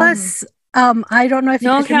 Plus, I don't know if you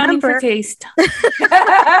No guys accounting remember, for taste.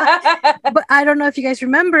 but I don't know if you guys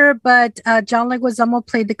remember, but John Leguizamo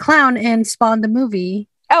played the clown in Spawn the movie.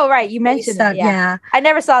 Oh, right. You mentioned it. Yeah. I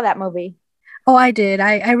never saw that movie. Oh, I did.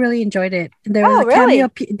 I really enjoyed it. There was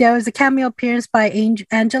there was a cameo appearance by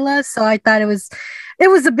Angela, so I thought it was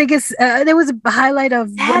the biggest. It was a highlight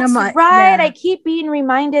of one of my. Right. Yeah. I keep being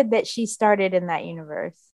reminded that she started in that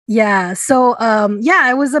universe. Yeah. So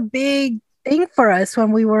it was a big thing for us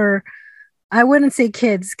when we were. I wouldn't say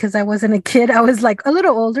kids because I wasn't a kid. I was like a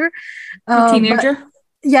little older. Teenager.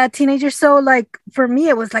 Teenager. So like for me,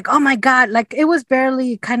 it was like, oh my God, like it was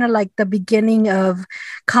barely kind of like the beginning of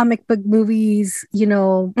comic book movies,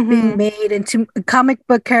 being made into comic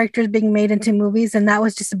book characters being made into movies. And that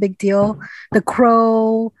was just a big deal. The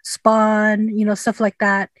Crow, Spawn, stuff like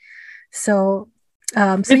that. So,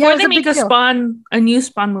 before they make a new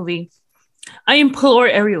Spawn movie, I implore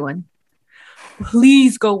everyone,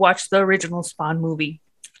 please go watch the original Spawn movie.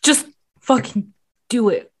 Just fucking do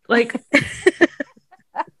it. Like,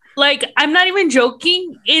 like, I'm not even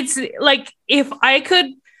joking. It's like, if I could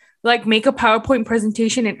like make a PowerPoint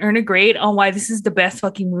presentation and earn a grade on why this is the best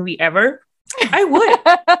fucking movie ever, I would.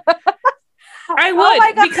 I would. Oh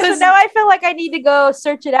my God, because so now I feel like I need to go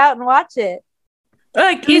search it out and watch it.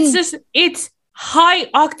 Like, it's high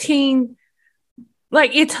octane.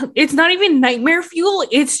 Like, it's not even nightmare fuel.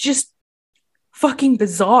 It's just fucking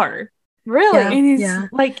bizarre. Really? And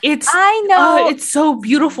it's like, I know it's so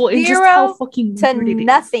beautiful. And just how fucking to weird it is.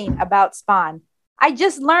 nothing about Spawn. I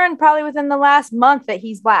just learned probably within the last month that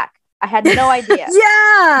he's black. I had no idea.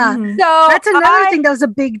 Yeah. Mhm. So that's another thing that was a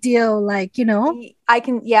big deal. Like, I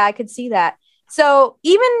could see that. So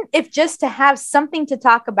even if just to have something to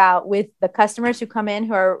talk about with the customers who come in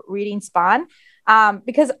who are reading Spawn,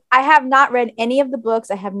 because I have not read any of the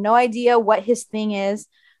books. I have no idea what his thing is,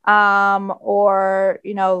 or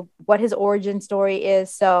what his origin story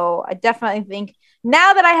is. So I definitely think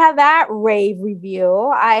now that I have that rave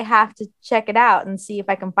review, I have to check it out and see if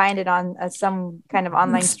I can find it on some kind of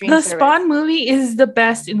online stream The service. Spawn movie is the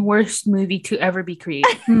best and worst movie to ever be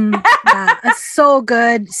created. Yeah, it's so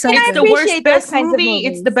good. So It's good. the appreciate worst those best kinds of movie. It's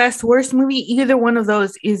movies. the best worst movie. Either one of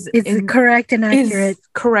those is correct and accurate.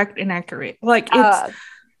 correct and accurate. Like, it's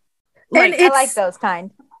and I like those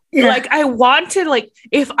kind. Yeah. like, I want to, like,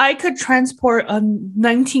 if I could transport a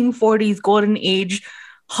 1940s golden age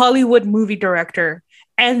Hollywood movie director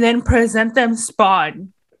and then present them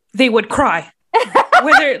Spawn, they would cry.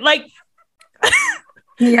 Whether like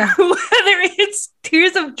Yeah. whether it's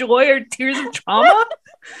tears of joy or tears of trauma,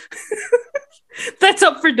 that's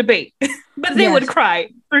up for debate. But they would cry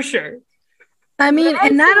for sure. I mean, That's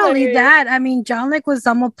and not only hilarious. that, I mean, John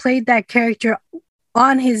Leguizamo played that character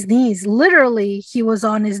on his knees. Literally, he was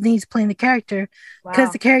on his knees playing the character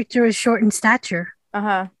because the character is short in stature.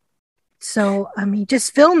 Uh-huh. So, I mean,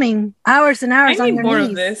 just filming hours and hours I on need your more knees.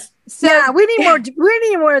 of this. So Yeah, we need more. We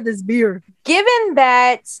need more of this beer. given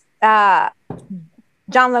that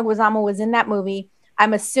John Leguizamo was in that movie,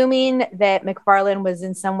 I'm assuming that McFarlane was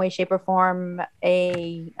in some way, shape, or form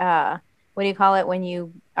a what do you call it when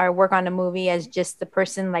you work on a movie as just the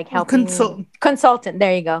person like helping consultant.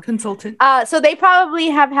 There you go. Consultant. So they probably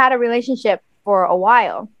have had a relationship for a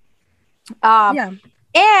while. Yeah.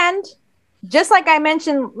 And just like I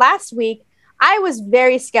mentioned last week, I was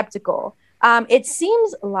very skeptical. It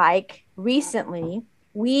seems like recently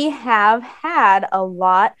we have had a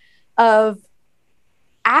lot of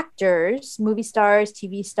actors, movie stars,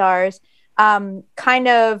 TV stars, kind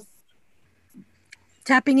of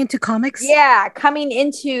Tapping into comics. coming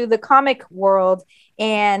into the comic world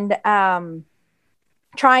and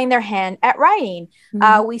trying their hand at writing.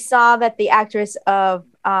 Mhm. We saw that the actress of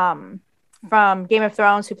from Game of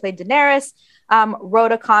Thrones who played Daenerys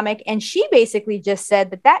wrote a comic, and she basically just said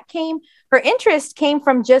that her interest came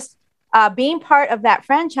from just being part of that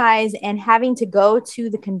franchise and having to go to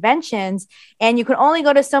the conventions, and you can only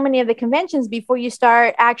go to so many of the conventions before you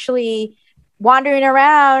start actually wandering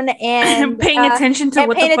around and paying attention to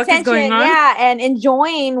what the fuck is going on. Yeah, and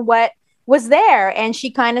enjoying what was there. And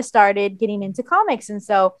she kind of started getting into comics. And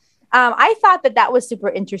so I thought that was super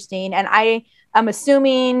interesting. And I am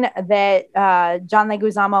assuming that John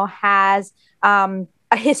Leguizamo has a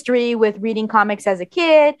history with reading comics as a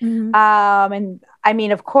kid. And I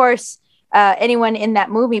mean, of course, anyone in that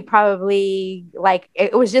movie probably, like,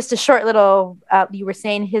 it was just a short little, you were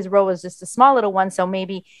saying his role was just a small little one. So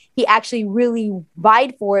maybe he actually really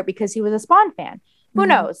vied for it because he was a Spawn fan. Who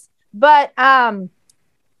knows? But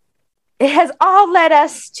it has all led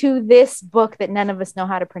us to this book that none of us know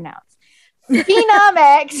how to pronounce.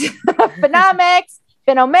 Phenomex,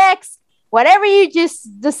 whatever you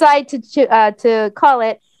just decide to call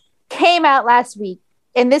it, came out last week.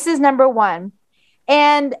 And this is number 1.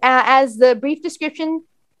 And as the brief description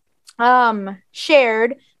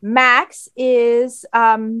shared, Max is,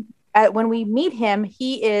 when we meet him,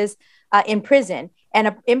 he is in prison.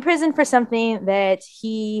 And in prison for something that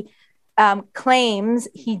he claims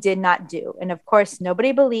he did not do. And of course,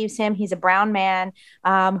 nobody believes him. He's a brown man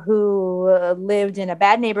who lived in a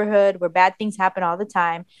bad neighborhood where bad things happen all the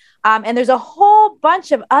time. And there's a whole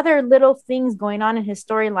bunch of other little things going on in his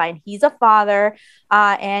storyline. He's a father,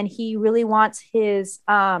 and he really wants his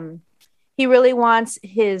son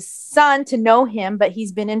to know him, but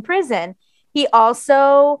he's been in prison. He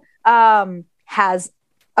also has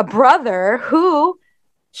a brother who,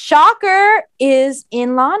 shocker, is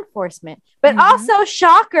in law enforcement, but also,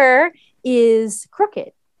 shocker, is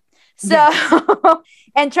crooked. So,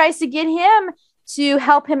 and tries to get him to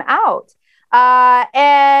help him out.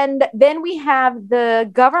 And then we have the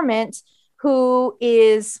government who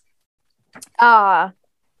is trying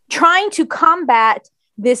to combat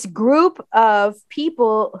this group of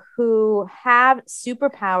people who have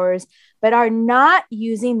superpowers but are not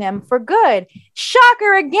using them for good.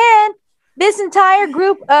 Shocker again. This entire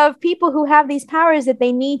group of people who have these powers that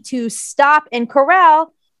they need to stop and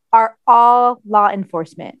corral are all law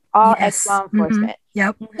enforcement, all ex-law enforcement.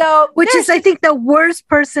 Yep. So, which is, I think, the worst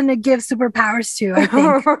person to give superpowers to, I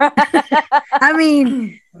think. I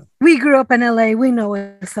mean, we grew up in LA. We know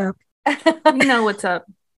what's up. We know what's up.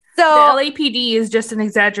 So the LAPD is just an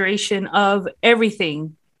exaggeration of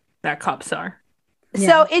everything that cops are.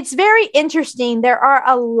 So it's very interesting. There are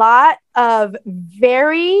a lot of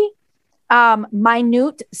very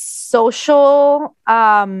minute social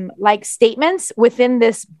like statements within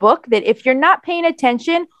this book that if you're not paying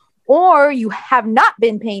attention, or you have not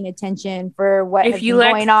been paying attention for what if has you been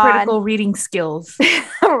lack going on, critical reading skills,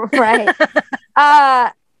 right?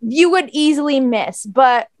 You would easily miss.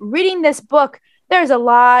 But reading this book, there's a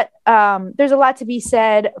lot to be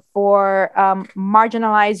said for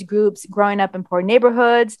marginalized groups growing up in poor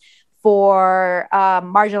neighborhoods, for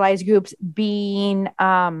marginalized groups being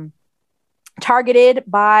targeted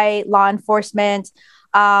by law enforcement,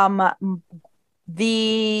 the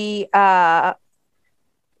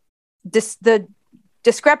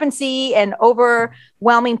discrepancy and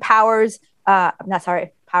overwhelming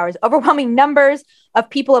overwhelming numbers of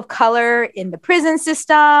people of color in the prison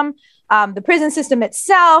system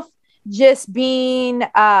itself just being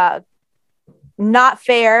not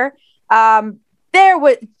fair. There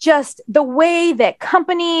was just the way that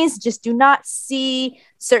companies just do not see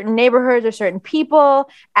certain neighborhoods or certain people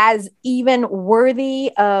as even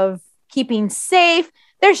worthy of keeping safe.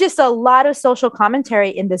 There's just a lot of social commentary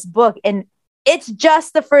in this book, and it's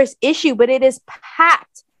just the first issue, but it is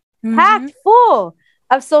packed full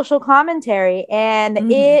of social commentary.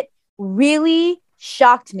 And it really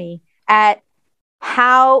shocked me at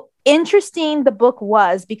how interesting the book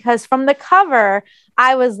was, because from the cover,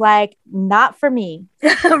 I was like, not for me.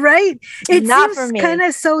 Right? It not seems kind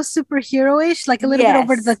of so superhero-ish, like a little bit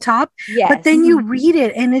over the top. Yes. But then you read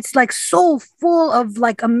it and it's like so full of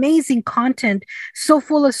like amazing content, so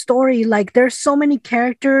full of story. Like there's so many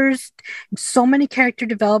characters, so many character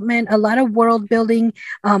development, a lot of world building.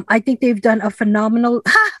 I think they've done a phenomenal,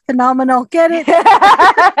 get it?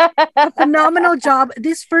 A phenomenal job.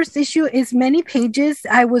 This first issue is many pages.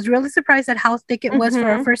 I was really surprised at how thick it was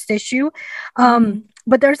for a first issue.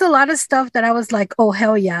 But there's a lot of stuff that I was like, oh,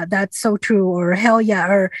 hell yeah, that's so true. Or hell yeah.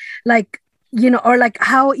 Or like, you know, or like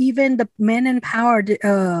how even the men in power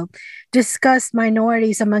discuss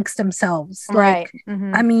minorities amongst themselves. Like,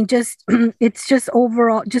 I mean, just, it's just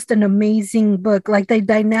overall just an amazing book. Like the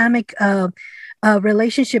dynamic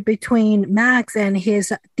relationship between Max and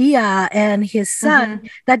his Tia and his son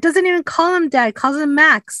that doesn't even call him dad, calls him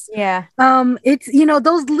Max. Yeah. It's, you know,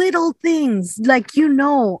 those little things, like, you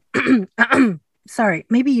know, sorry,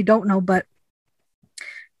 maybe you don't know, but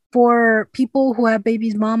for people who have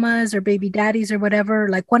babies mamas or baby daddies or whatever,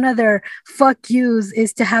 like one of their fuck yous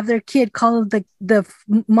is to have their kid call the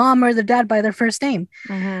mom or the dad by their first name.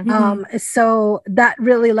 So that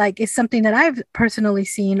really like is something that I've personally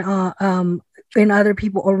seen in other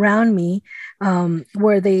people around me,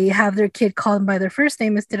 where they have their kid called by their first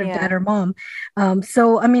name instead of dad or mom.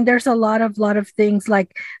 So I mean, there's a lot of things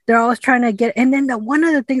like they're always trying to get. And then one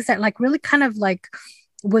of the things that like really kind of like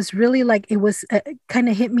was really like it was kind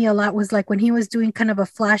of hit me a lot was like when he was doing kind of a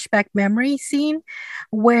flashback memory scene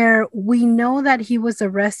where we know that he was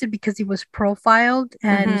arrested because he was profiled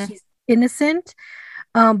and he's innocent.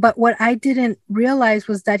 But what I didn't realize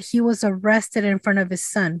was that he was arrested in front of his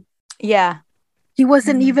son. Yeah. He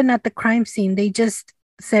wasn't even at the crime scene. They just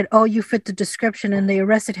said, oh, you fit the description, and they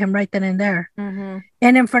arrested him right then and there. And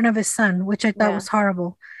in front of his son, which I thought was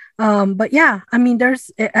horrible. But yeah, I mean,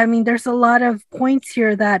 there's a lot of points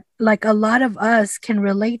here that like a lot of us can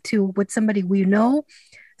relate to with somebody we know,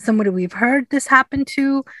 somebody we've heard this happen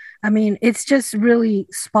to. I mean, it's just really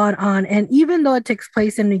spot on. And even though it takes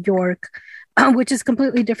place in New York, which is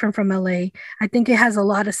completely different from LA, I think it has a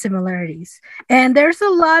lot of similarities. And there's a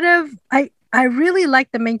lot of, I really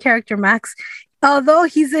like the main character, Max. Although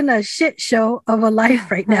he's in a shit show of a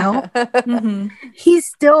life right now, he's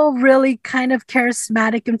still really kind of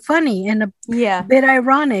charismatic and funny and a bit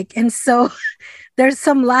ironic. And so there's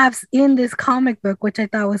some laughs in this comic book, which I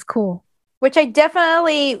thought was cool. Which I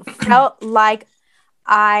definitely felt like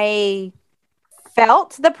I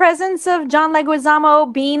felt the presence of John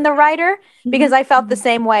Leguizamo being the writer, because I felt the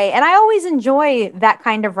same way. And I always enjoy that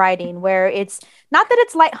kind of writing where it's not that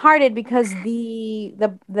it's lighthearted, because the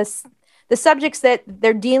subjects that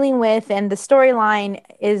they're dealing with and the storyline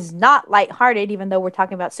is not lighthearted, even though we're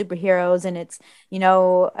talking about superheroes and it's,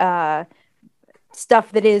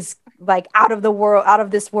 stuff that is like out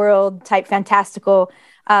of this world type fantastical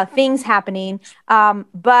things happening.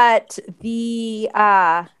 But the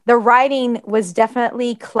writing was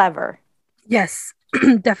definitely clever. Yes,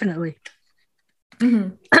 definitely.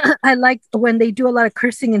 I like when they do a lot of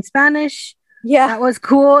cursing in Spanish. Yeah, that was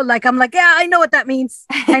cool. Like, I'm like, yeah, I know what that means.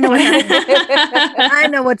 I know what that means. I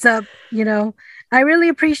know what's up. I really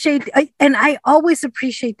appreciate, and I always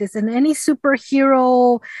appreciate this in any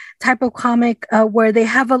superhero type of comic where they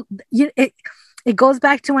have it goes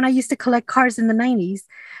back to when I used to collect cards in the 90s,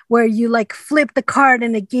 where you like flip the card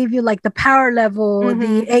and it gave you like the power level,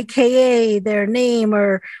 the AKA, their name,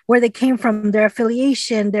 or where they came from, their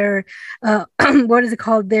affiliation, their what is it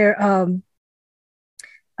called? Their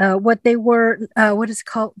what they were, what is it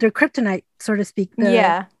called? Their kryptonite, so to speak.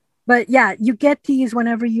 But yeah, you get these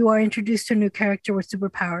whenever you are introduced to a new character with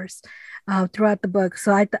superpowers throughout the book.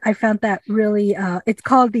 So I found that really, it's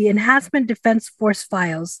called the Enhancement Defense Force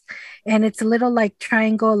Files. And it's a little like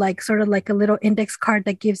triangle, like sort of like a little index card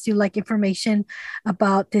that gives you like information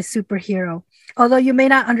about this superhero. Although you may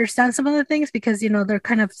not understand some of the things because, they're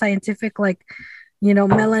kind of scientific, like,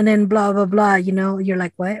 melanin, blah, blah, blah, you're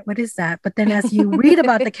like, what is that? But then as you read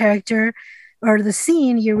about the character or the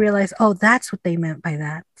scene, you realize, oh, that's what they meant by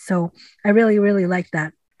that. So I really, really like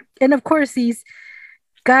that. And of course, these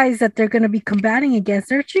guys that they're going to be combating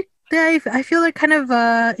against, I feel they're kind of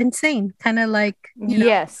insane, kind of like,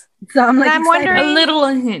 yes. So I'm like, I'm wondering, a little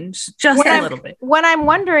unhinged, just a little bit. What I'm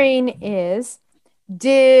wondering is,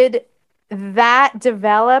 did that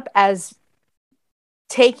develop as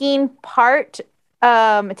taking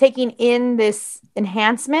in this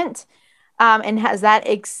enhancement, and has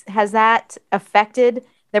that affected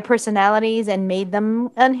their personalities and made them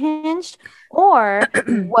unhinged, or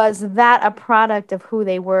was that a product of who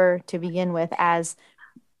they were to begin with as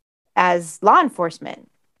law enforcement?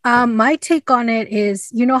 My take on it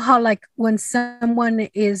is, how like when someone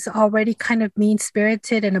is already kind of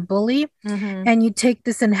mean-spirited and a bully, and you take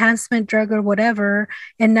this enhancement drug or whatever,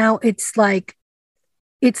 and now it's like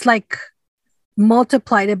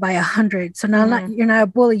multiplied it by 100. So now you're not a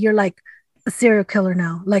bully, you're like a serial killer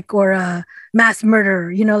now, like, or a mass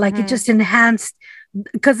murderer, like it just enhanced,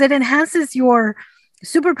 because it enhances your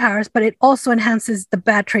superpowers, but it also enhances the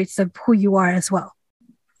bad traits of who you are as well.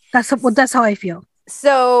 That's how I feel.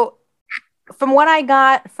 So from what I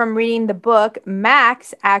got from reading the book,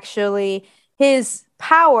 Max, actually, his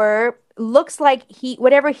power looks like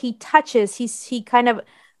whatever he touches, he kind of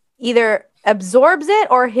either absorbs it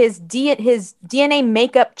or his DNA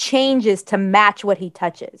makeup changes to match what he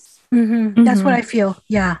touches. That's what I feel.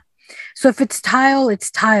 Yeah. So if it's tile, it's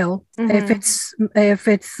tile. If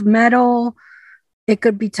it's metal, it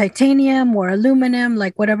could be titanium or aluminum,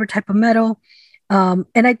 like whatever type of metal. And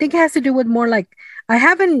I think it has to do with more like, we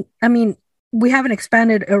haven't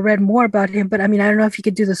expanded or read more about him, but I don't know if you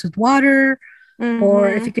could do this with water or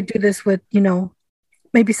if you could do this with,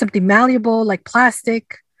 maybe something malleable like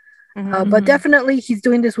plastic. But definitely he's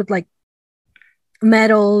doing this with like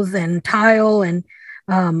metals and tile and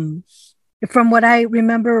from what I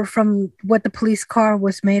remember from what the police car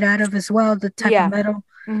was made out of as well, the type of metal.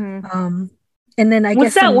 And then I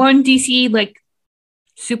guess that one DC like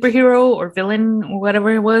superhero or villain or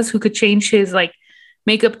whatever it was who could change his like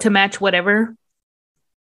makeup to match whatever?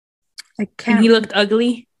 I can't. And he looked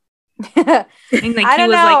ugly. And like I don't he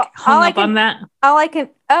was know. like hung up on that.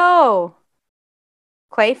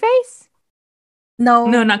 Clayface? No,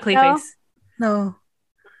 not Clayface. No.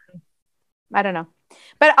 I don't know.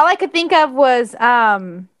 But all I could think of was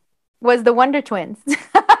the Wonder Twins.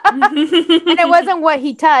 And it wasn't what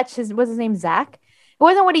he touched. Was his name Zach? It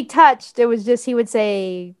wasn't what he touched. It was just he would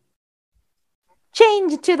say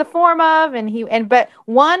change to the form of, but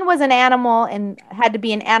one was an animal and had to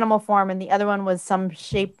be an animal form, and the other one was some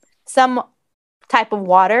type of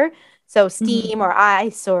water, so steam or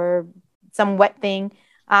ice or some wet thing.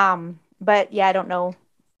 But yeah, I don't know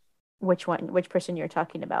which person you're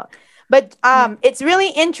talking about. But it's really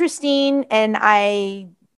interesting, and I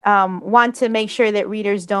want to make sure that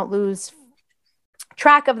readers don't lose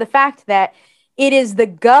track of the fact that it is the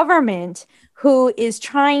government who is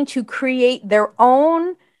trying to create their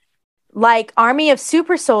own like army of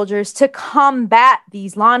super soldiers to combat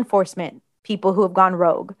these law enforcement people who have gone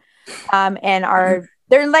rogue, and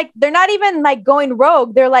they're not even like going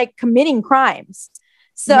rogue, they're like committing crimes.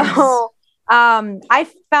 So I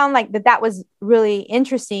found like that was really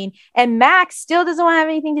interesting, and Max still doesn't want to have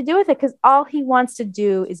anything to do with it because all he wants to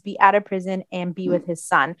do is be out of prison and be with his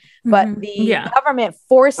son. But the government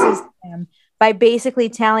forces him by basically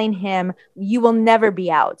telling him, you will never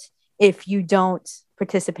be out if you don't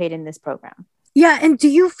participate in this program. Yeah. And do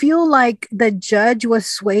you feel like the judge was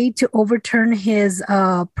swayed to overturn his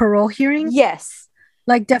parole hearing? Yes.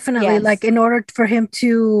 Like definitely, like in order for him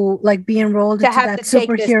to like be enrolled into that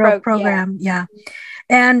superhero program. Yeah.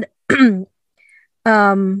 And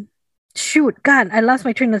shoot, God, I lost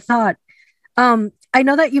my train of thought. I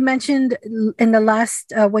know that you mentioned in the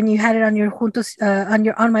last when you had it on your Juntos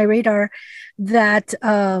on my radar that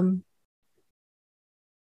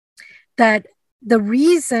that the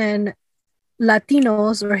reason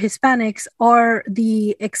Latinos or Hispanics are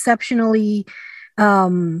the exceptionally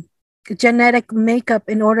genetic makeup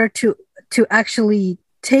in order to actually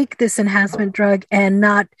take this enhancement drug and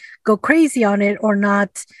not go crazy on it or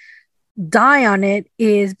not die on it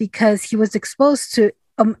is because he was exposed to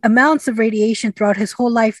amounts of radiation throughout his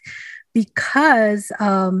whole life, because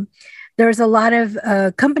there's a lot of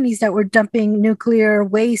companies that were dumping nuclear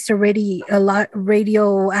waste or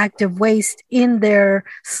radioactive waste in their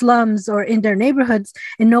slums or in their neighborhoods,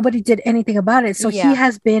 and nobody did anything about it. So he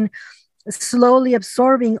has been slowly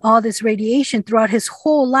absorbing all this radiation throughout his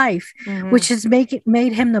whole life, which has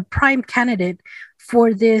made him the prime candidate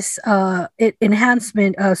for this superpower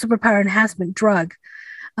enhancement drug.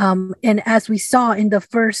 And as we saw in the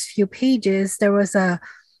first few pages, there was a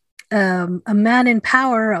man in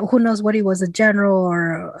power, who knows what he was, a general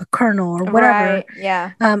or a colonel or whatever. Right,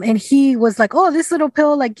 yeah. And he was like, oh, this little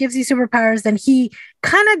pill like gives you superpowers. And he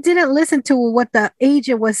kind of didn't listen to what the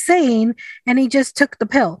agent was saying, and he just took the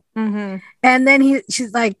pill. And then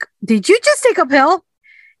she's like, did you just take a pill?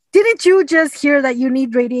 Didn't you just hear that you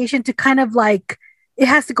need radiation to kind of like, it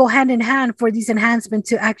has to go hand in hand for these enhancements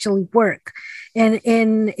to actually work? And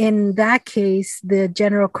in that case, the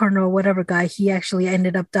general colonel, whatever guy, he actually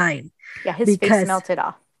ended up dying. Yeah, his face melted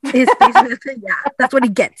off. His face, that's what he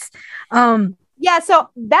gets. Yeah, so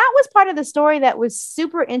that was part of the story that was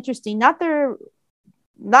super interesting. Not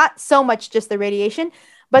so much just the radiation,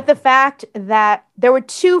 but the fact that there were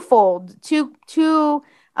two things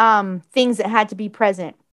that had to be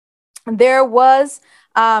present. There was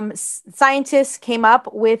scientists came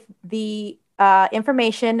up with the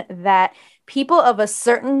information that people of a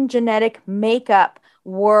certain genetic makeup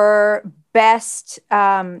were best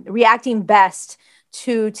reacting best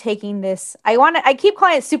to taking this. I keep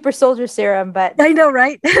calling it super soldier serum, but I know,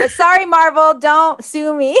 right? Sorry, Marvel, don't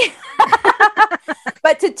sue me.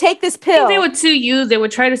 But to take this pill, they would sue you. They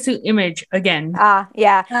would try to sue Image again.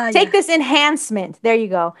 Take this enhancement. There you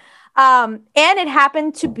go. And it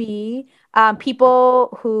happened to be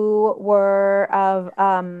people who were of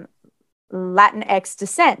Latinx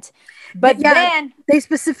descent. But then they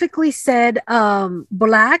specifically said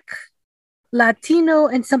Black, Latino,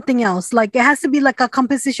 and something else. Like it has to be like a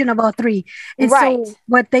composition of all three. And so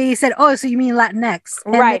what they said, oh, so you mean Latinx?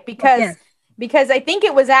 And because I think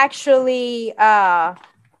it was actually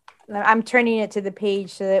I'm turning it to the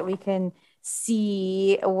page so that we can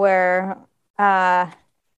see where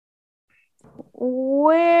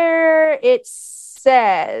where it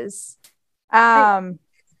says.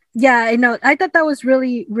 Yeah, I know. I thought that was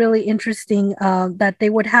really, really interesting that they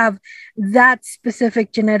would have that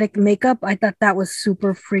specific genetic makeup. I thought that was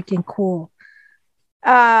super freaking cool.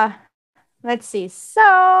 Let's see.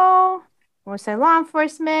 So, what's that? Law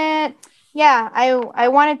enforcement. Yeah, I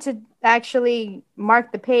wanted to actually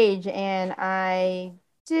mark the page, and I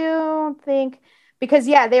don't think because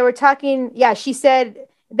they were talking. Yeah, she said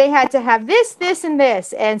they had to have this, this, and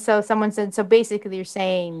this, and so someone said so. Basically, you're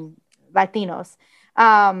saying Latinos.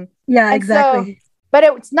 Yeah, exactly. So, but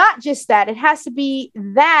it's not just that. It has to be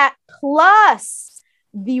that plus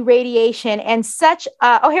the radiation and such.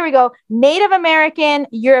 Here we go. Native American,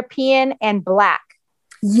 European, and Black.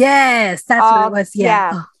 Yes, that's what it was.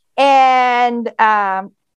 Yeah. Oh.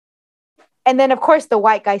 And then of course the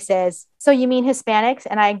white guy says, "So you mean Hispanics?"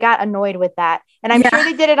 And I got annoyed with that. And I'm sure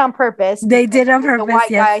they did it on purpose. They did on purpose. The white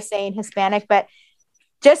guy saying Hispanic, but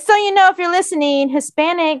just so you know, if you're listening,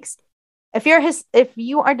 Hispanics. If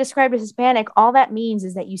you are described as Hispanic, all that means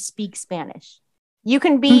is that you speak Spanish. You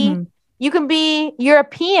can be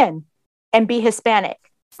European and be Hispanic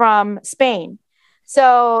from Spain.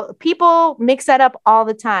 So people mix that up all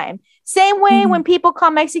the time. Same way when people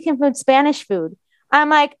call Mexican food Spanish food. I'm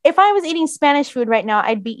like, if I was eating Spanish food right now,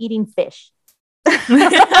 I'd be eating fish. And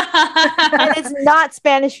it's not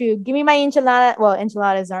Spanish food. Give me my enchilada. Well,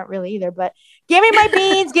 enchiladas aren't really either, but give me my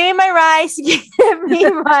beans, give me my rice,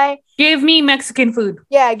 give me Mexican food.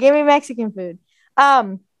 Yeah, give me Mexican food.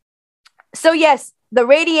 So yes, the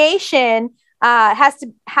radiation has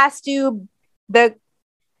to the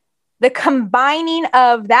combining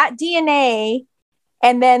of that DNA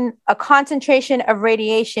and then a concentration of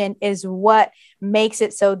radiation is what makes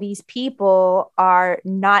it so these people are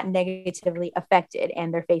not negatively affected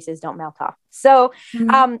and their faces don't melt off. So,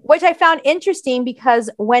 which I found interesting because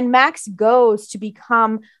when Max goes to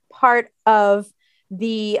become part of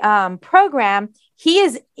the program, he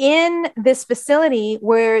is in this facility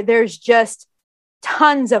where there's just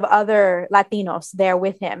tons of other Latinos there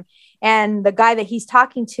with him. And the guy that he's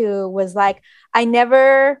talking to was like, I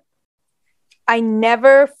never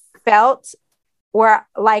felt where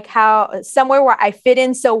like how somewhere where I fit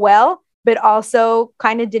in so well, but also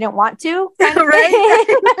kind of didn't want to. Right.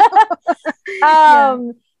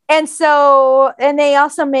 And they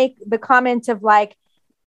also make the comment of like,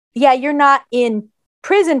 yeah, you're not in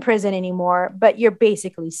prison anymore, but you're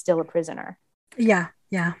basically still a prisoner. Yeah.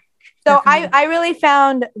 Yeah. So I really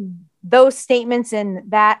found those statements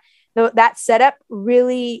and that setup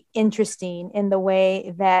really interesting in the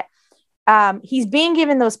way that he's being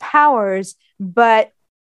given those powers, but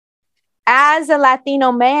as a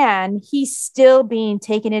Latino man, he's still being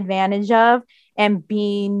taken advantage of and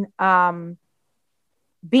being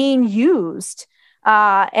used.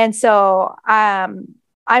 And so I'm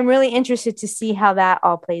really interested to see how that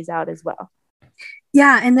all plays out as well.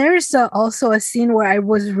 Yeah, and there's also a scene where I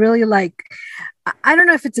was really like, I don't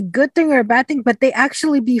know if it's a good thing or a bad thing, but they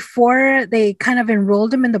actually, before they kind of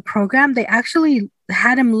enrolled him in the program, they actually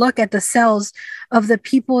had him look at the cells of the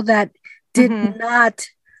people that did not,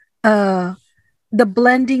 the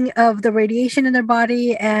blending of the radiation in their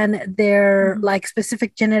body and their like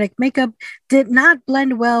specific genetic makeup did not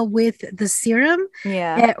blend well with the serum.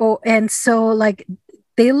 Yeah. And so like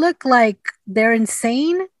they look like they're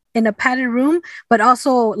insane in a padded room, but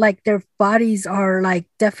also like their bodies are like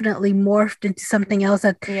definitely morphed into something else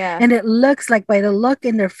and it looks like by the look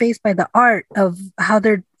in their face, by the art of how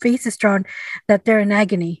their face is drawn, that they're in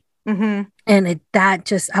agony. And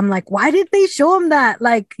I'm like, why did they show him that?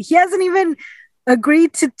 Like he hasn't even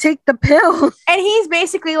agreed to take the pill. And he's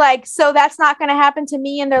basically like, so that's not going to happen to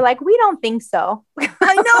me. And they're like, we don't think so.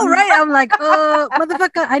 I know, right? I'm like, oh,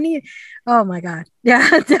 motherfucker, oh my God.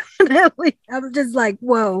 Yeah, definitely. I'm just like,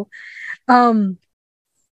 whoa. Yeah,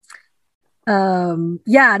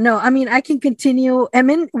 no, I mean, I can continue. I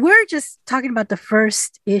mean, we're just talking about the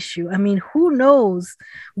first issue. I mean, who knows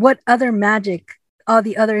what other magic all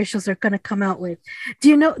the other issues are going to come out with.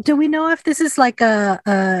 Do we know if this is like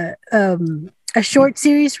a short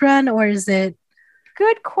series run, or is it?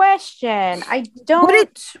 Good question. I don't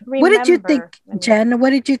remember. What did you think, Jen?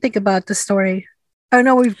 What did you think about the story? Oh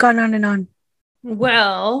no, we've gone on and on.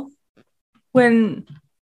 Well, when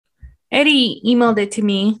Eddie emailed it to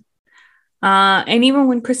me, and even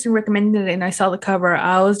when Kristen recommended it and I saw the cover,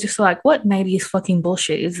 I was just like, what 90s fucking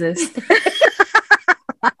bullshit is this?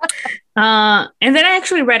 And then I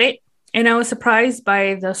actually read it, and I was surprised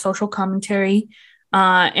by the social commentary,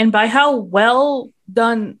 and by how well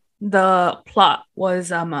done the plot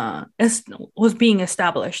was being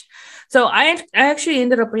established. So I actually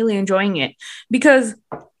ended up really enjoying it because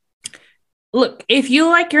look, if you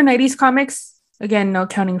like your 90s comics, again, no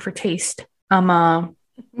accounting for taste, then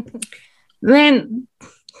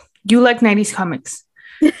you like 90s comics.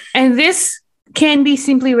 And this can be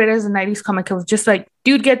simply read as a 90s comic of just like,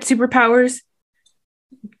 dude gets superpowers,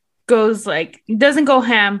 goes like, doesn't go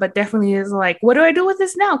ham, but definitely is like, what do I do with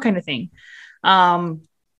this now kind of thing. And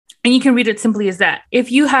you can read it simply as that.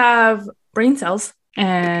 If you have brain cells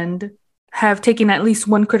and have taken at least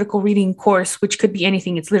one critical reading course, which could be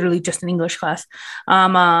anything, it's literally just an English class,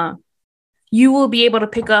 you will be able to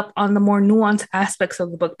pick up on the more nuanced aspects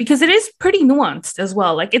of the book, because it is pretty nuanced as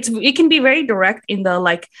well. Like it can be very direct in the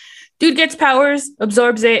like, dude gets powers,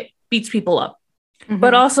 absorbs it, beats people up. Mm-hmm.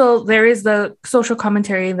 But also there is the social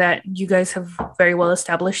commentary that you guys have very well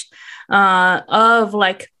established of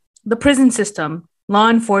like the prison system, law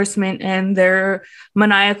enforcement, and their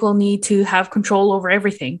maniacal need to have control over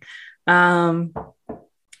everything. And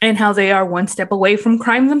how they are one step away from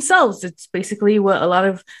crime themselves. It's basically what a lot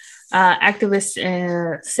of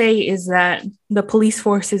activists say, is that the police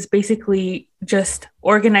force is basically just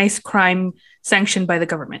organized crime sanctioned by the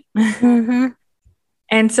government. Mm-hmm.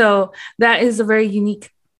 And so that is a very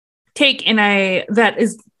unique take, and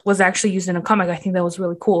was actually used in a comic. I think that was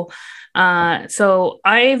really cool. So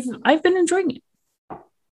I've been enjoying it.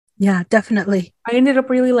 Yeah, definitely. I ended up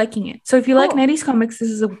really liking it. So if you like 90s comics, this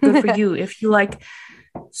is good for you. If you like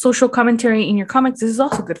social commentary in your comics, this is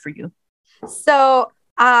also good for you. So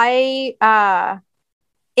I,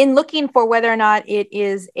 in looking for whether or not it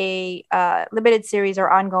is a limited series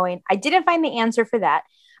or ongoing, I didn't find the answer for that.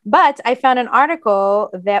 But I found an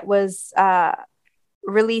article that was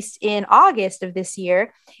released in August of this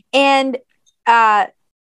year, and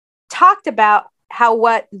talked about how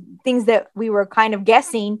what things that we were kind of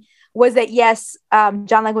guessing was that, yes, John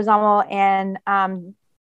Leguizamo and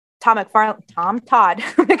Todd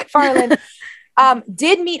McFarlane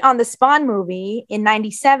did meet on the Spawn movie in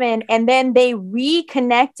 97, and then they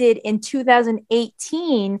reconnected in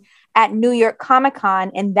 2018 at New York Comic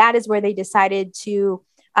Con, and that is where they decided to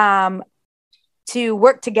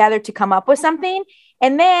work together to come up with something.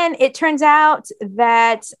 And then it turns out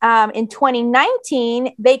that in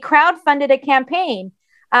 2019 they crowdfunded a campaign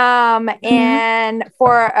and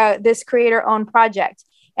for this creator-owned project.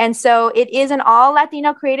 And so it is an all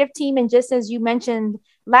Latino creative team. And just as you mentioned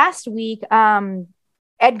last week,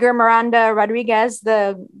 Edgar Miranda Rodriguez,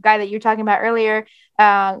 the guy that you're talking about earlier,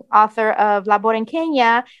 author of La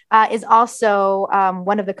Borinqueña, is also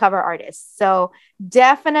one of the cover artists. So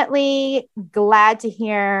definitely glad to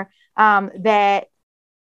hear that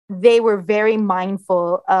they were very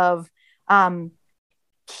mindful of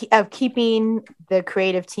keeping the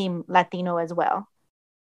creative team Latino as well.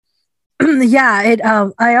 Yeah,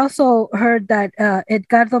 I also heard that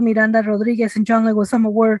Edgardo Miranda Rodriguez and John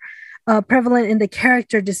Leguizamo were prevalent in the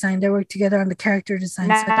character design. They worked together on the character design.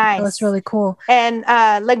 Nice. So that was really cool. And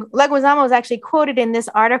Leguizamo was actually quoted in this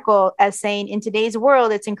article as saying, in today's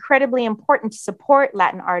world, it's incredibly important to support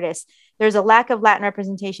Latin artists. There's a lack of Latin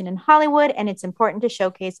representation in Hollywood, and it's important to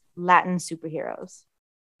showcase Latin superheroes.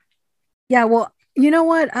 Yeah, well, you know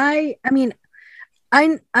what? I mean,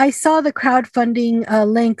 I saw the crowdfunding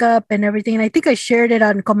link up and everything, and I think I shared it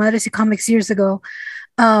on Comadres y Comics years ago.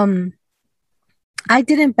 I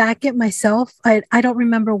didn't back it myself. I don't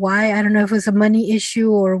remember why. I don't know if it was a money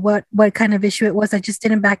issue or what kind of issue it was. I just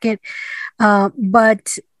didn't back it.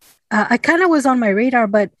 But I kind of was on my radar,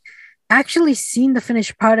 but actually seeing the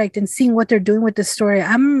finished product and seeing what they're doing with the story,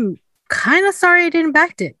 I'm kind of sorry I didn't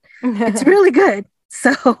back it. It's really good.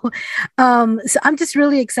 So I'm just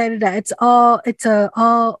really excited that it's all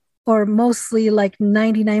or mostly like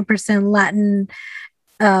 99% Latin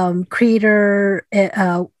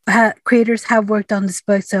creators have worked on this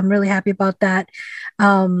book. So I'm really happy about that.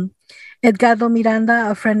 Edgardo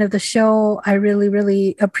Miranda, a friend of the show, I really,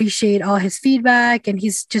 really appreciate all his feedback, and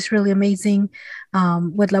he's just really amazing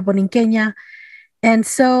with La Borinqueña. And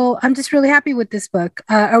so I'm just really happy with this book.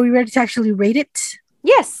 Are we ready to actually rate it?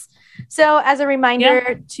 Yes. So as a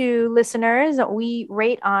reminder to listeners, we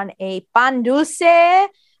rate on a pan dulce scale,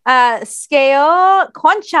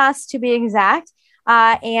 conchas to be exact,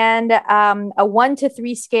 and a 1 to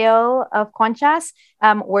 3 scale of conchas,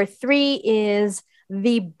 where 3 is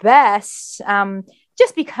the best,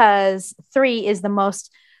 just because 3 is the most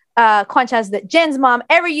conchas that Jen's mom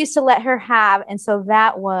ever used to let her have. And so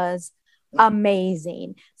that was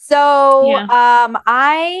amazing. So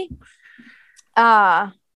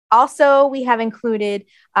also we have included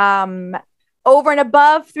over and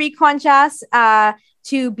above 3 conchas.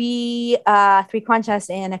 to be 3 conchas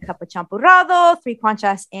and a cup of champurrado, 3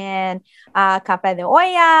 conchas and café de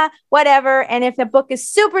olla, whatever. And if the book is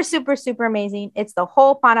super, super, super amazing, it's the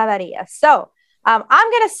whole panaderia. So I'm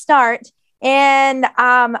going to start, and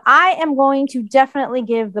I am going to definitely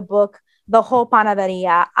give the book the whole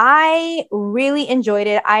panaderia. I really enjoyed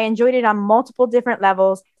it. I enjoyed it on multiple different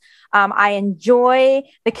levels. I enjoy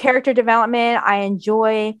the character development. I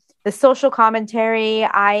enjoy the social commentary.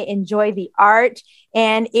 I enjoy the art,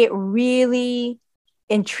 and it really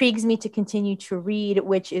intrigues me to continue to read,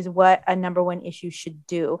 which is what a number 1 issue should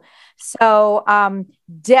do. So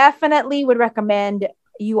definitely would recommend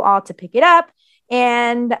you all to pick it up,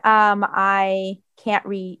 and I can't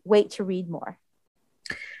wait to read more.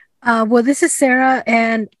 Well, this is Sarah,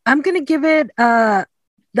 and I'm going to give it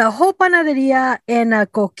the whole panaderia in a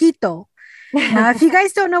coquito. Now, if you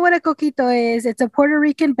guys don't know what a coquito is, it's a Puerto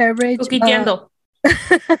Rican beverage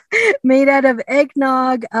made out of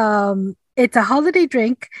eggnog. It's a holiday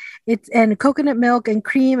drink. It's and coconut milk and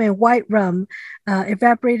cream and white rum,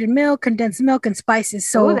 evaporated milk, condensed milk, and spices.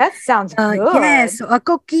 So that sounds good. Yes, so a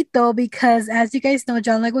coquito, because as you guys know,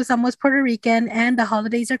 John Leguizamo is Puerto Rican, and the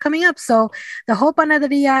holidays are coming up. So the whole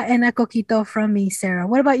panaderia and a coquito from me, Sarah.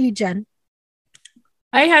 What about you, Jen?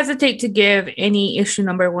 I hesitate to give any issue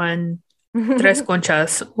number 1 tres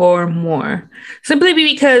conchas or more, simply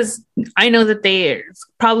because I know that it's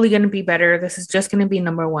probably going to be better. This is just going to be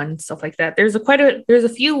number 1, stuff like that. There's a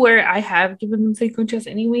few where I have given them 3 conchas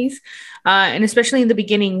anyways, and especially in the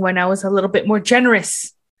beginning when I was a little bit more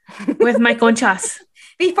generous with my conchas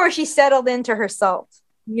before she settled into her salt.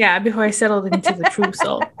 Yeah, before I settled into the true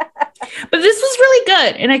salt. But this was really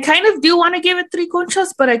good, and I kind of do want to give it 3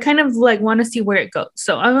 conchas, but I kind of want to see where it goes.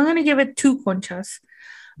 So I'm going to give it 2 conchas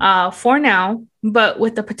for now, but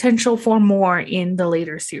with the potential for more in the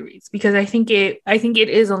later series, because I think it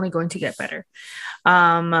is only going to get better.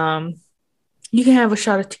 You can have a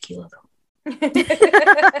shot of tequila though.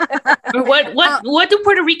 Or what do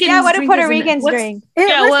Puerto Ricans? Yeah, what do Puerto Ricans drink?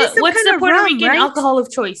 What's the Puerto Rican alcohol of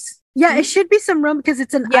choice? Yeah, it should be some rum because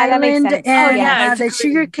it's an island, and the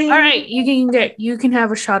sugar cane. All right, you can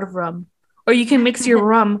have a shot of rum, or you can mix your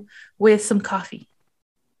rum with some coffee.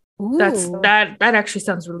 Ooh. That actually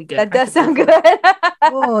sounds really good. That does sound good.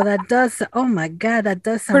 Oh, that does. Oh my God, that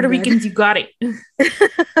does sound Puerto good. Ricans, you got it.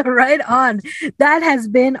 Right on. That has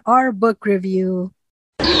been our book review.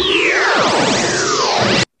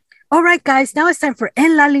 All right, guys, now it's time for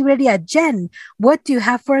En La Libreria. Jen, what do you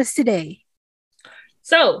have for us today?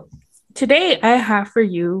 So today I have for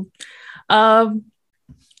you a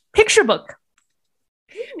picture book,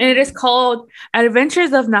 and it is called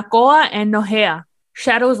Adventures of Nakoa and Nohea,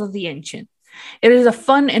 Shadows of the Ancient. It is a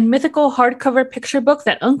fun and mythical hardcover picture book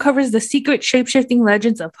that uncovers the secret shape-shifting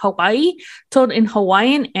legends of Hawaii, told in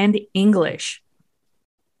Hawaiian and English.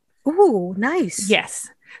 Ooh, nice. Yes.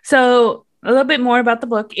 So a little bit more about the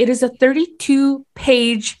book. It is a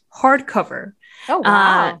 32-page hardcover. Oh,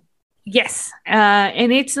 wow. Yes.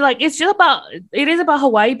 And it is about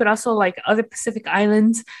Hawaii, but also like other Pacific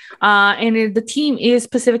Islands. And the team is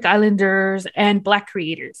Pacific Islanders and Black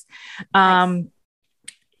creators. Nice.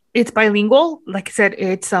 It's bilingual. Like I said,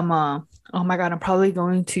 it's oh my God, I'm probably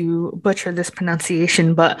going to butcher this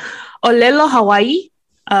pronunciation, but Olelo Hawaii,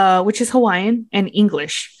 which is Hawaiian, and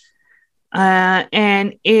English.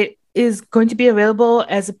 And it is going to be available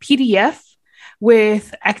as a PDF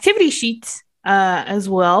with activity sheets as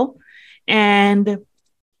well. And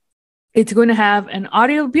it's going to have an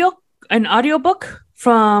audiobook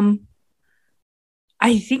from,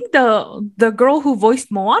 I think, the girl who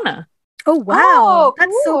voiced Moana. Oh, wow. Oh,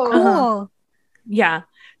 that's so cool. Uh-huh. Yeah.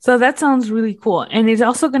 So that sounds really cool. And it's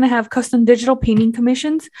also going to have custom digital painting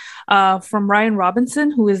commissions from Ryan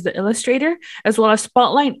Robinson, who is the illustrator, as well as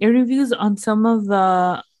spotlight interviews on some of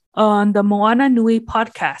the Moana Nui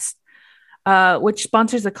podcast, which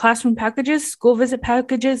sponsors the classroom packages, school visit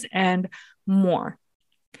packages, and more.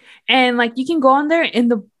 And like you can go on there,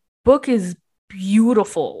 and the book is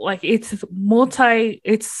beautiful. Like it's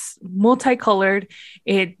multicolored.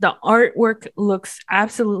 The artwork looks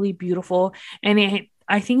absolutely beautiful, and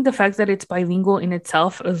I think the fact that it's bilingual in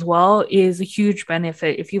itself as well is a huge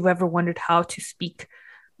benefit if you've ever wondered how to speak.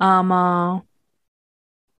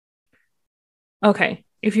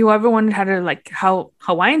 If you ever wondered how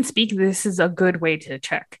Hawaiians speak, this is a good way to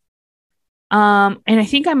check. And I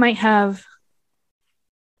think I might have.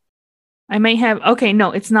 Okay,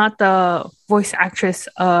 no, it's not the voice actress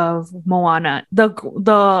of Moana.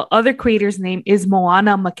 The other creator's name is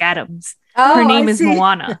Moana McAdams. Oh, her name is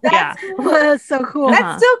Moana. Yeah. That's so cool.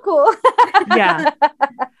 That's so cool. Yeah.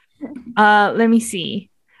 Let me see.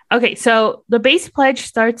 Okay, so the base pledge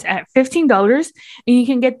starts at $15 and you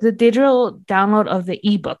can get the digital download of the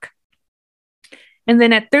ebook. And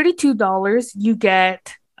then at $32, you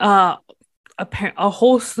get a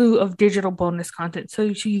whole slew of digital bonus content. So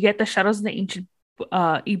you get the Shadows of the Ancient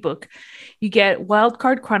ebook. You get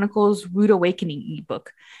Wildcard Chronicles Rude Awakening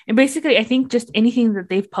ebook. And basically, I think just anything that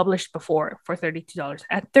they've published before for $32.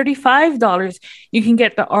 At $35, you can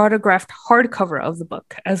get the autographed hardcover of the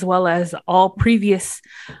book, as well as all previous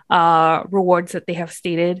rewards that they have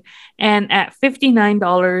stated. And at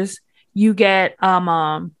 $59, you get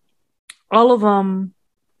all of them.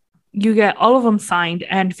 You get all of them signed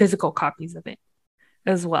and physical copies of it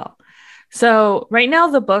as well. So right now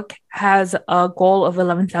the book has a goal of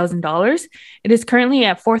 $11,000. It is currently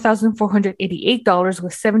at $4,488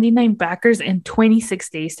 with 79 backers and 26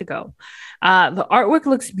 days to go. The artwork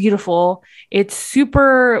looks beautiful. It's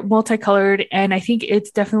super multicolored, and I think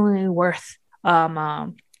it's definitely worth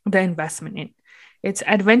the investment in. It's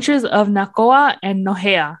Adventures of Nakoa and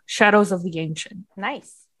Nohea, Shadows of the Ancient.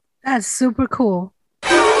 Nice. That's super cool.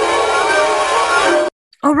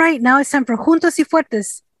 All right, now it's time for Juntos y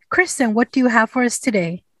Fuertes. Kristen, what do you have for us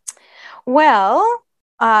today? Well,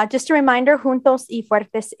 just a reminder, Juntos y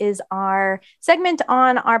Fuertes is our segment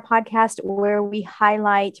on our podcast where we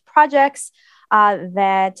highlight projects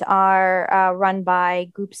that are run by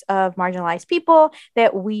groups of marginalized people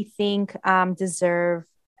that we think deserve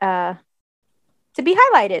to be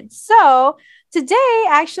highlighted. So today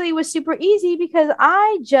actually was super easy because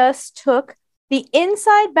I just took the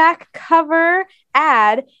inside back cover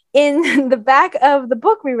ad in the back of the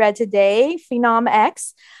book we read today, Phenom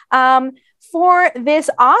X, for this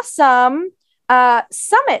awesome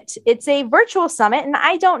summit. It's a virtual summit, and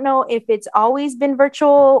I don't know if it's always been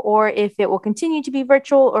virtual or if it will continue to be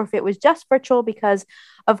virtual or if it was just virtual because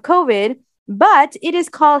of COVID, but it is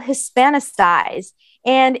called Hispanicize.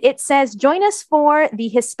 And it says, join us for the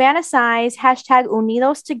Hispanicize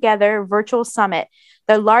 #Unidos Together virtual summit,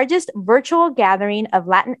 the largest virtual gathering of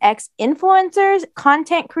Latinx influencers,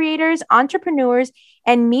 content creators, entrepreneurs,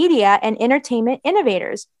 and media and entertainment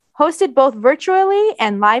innovators. Hosted both virtually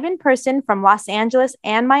and live in person from Los Angeles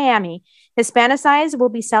and Miami, Hispanicize will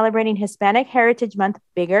be celebrating Hispanic Heritage Month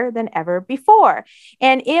bigger than ever before.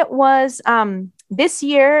 And it was this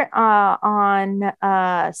year on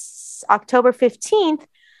October 15th,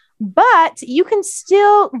 but you can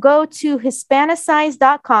still go to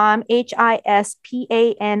hispanicize.com,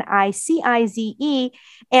 HISPANICIZE,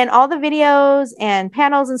 and all the videos and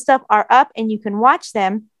panels and stuff are up and you can watch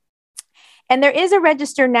them. And there is a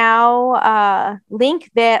register now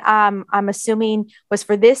link that I'm assuming was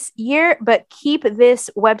for this year, but keep this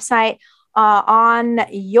website on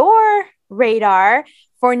your radar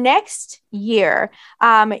for next year.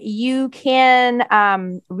 You can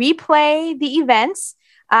replay the events.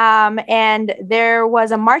 And there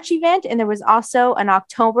was a March event and there was also an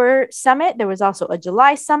October summit. There was also a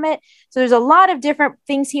July summit. So there's a lot of different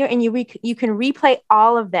things here and you can replay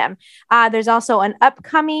all of them. There's also an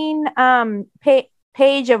upcoming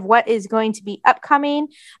page of what is going to be upcoming.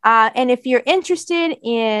 And if you're interested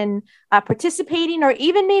in participating or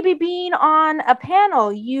even maybe being on a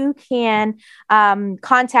panel, you can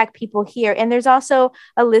contact people here. And there's also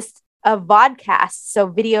a list of vodcasts, so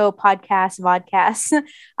video podcasts, vodcasts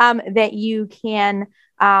that you can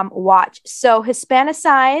watch. So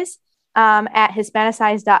Hispanicize at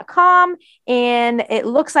hispanicize.com, and it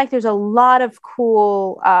looks like there's a lot of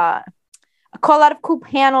cool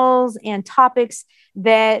panels and topics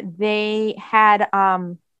that they had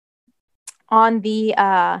in the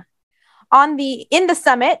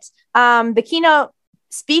summit. The keynote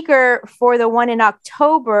speaker for the one in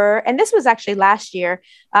October, and this was actually last year,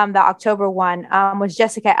 the October one, was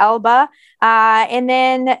Jessica Elba. And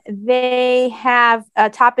then they have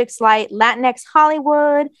topics like Latinx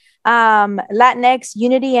Hollywood, Latinx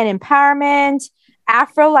Unity and Empowerment,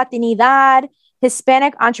 Afro-Latinidad,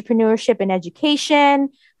 Hispanic Entrepreneurship and Education,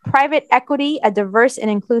 Private Equity, a Diverse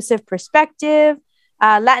and Inclusive Perspective,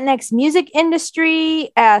 Latinx music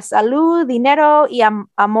industry, salud, dinero, y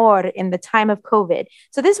amor in the time of COVID.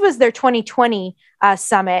 So this was their 2020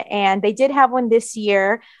 summit, and they did have one this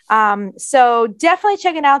year. So definitely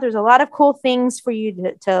check it out. There's a lot of cool things for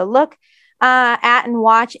you to look at and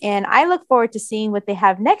watch. And I look forward to seeing what they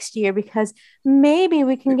have next year, because maybe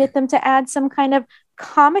we can get them to add some kind of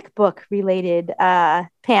comic book related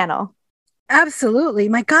panel. Absolutely.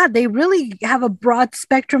 My God, they really have a broad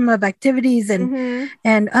spectrum of activities and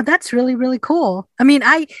that's really, really cool. I mean,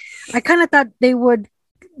 I kind of thought they would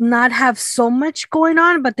not have so much going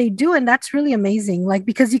on, but they do, and that's really amazing. Like,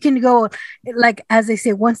 because you can go, like, as they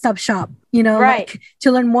say, one-stop shop, you know, Right. like,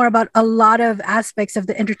 to learn more about a lot of aspects of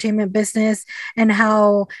the entertainment business and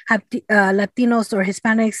how Latinos or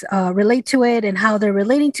Hispanics relate to it and how they're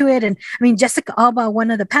relating to it. And I mean, Jessica Alba, one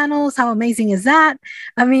of the panels, how amazing is that?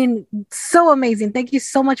 I mean, so amazing. Thank you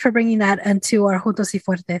so much for bringing that into our Juntos y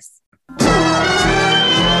Fuertes.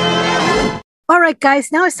 All right,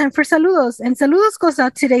 guys, now it's time for saludos. And saludos goes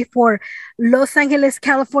out today for Los Angeles,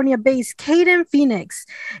 California-based Caden Phoenix.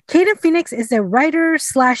 Caden Phoenix is a writer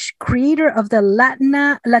 / creator of the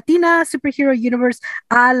Latina superhero universe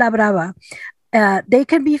A La Brava. They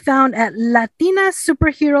can be found at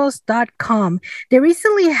latinasuperheroes.com. They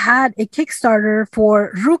recently had a Kickstarter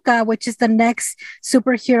for Ruka, which is the next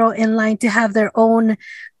superhero in line to have their own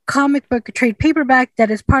comic book trade paperback that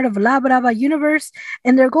is part of La Brava universe,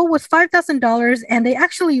 and their goal was $5,000, and they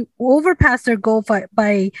actually overpassed their goal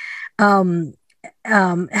by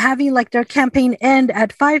having like their campaign end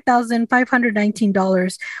at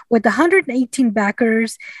 $5,519 with 118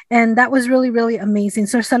 backers, and that was really, really amazing.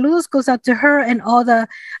 So saludos goes out to her and all the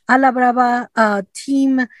A La Brava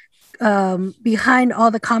team behind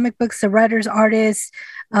all the comic books, the writers, artists,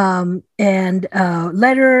 and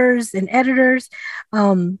letters and editors.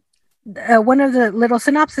 One of the little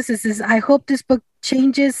synopsises is, I hope this book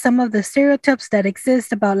changes some of the stereotypes that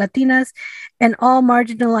exist about Latinas and all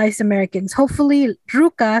marginalized Americans. Hopefully,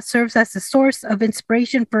 Ruka serves as a source of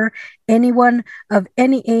inspiration for anyone of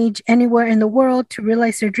any age, anywhere in the world, to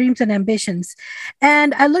realize their dreams and ambitions.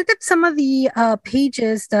 And I looked at some of the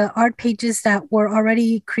pages, the art pages that were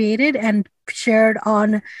already created and shared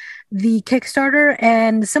on the Kickstarter,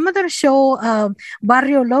 and some of them show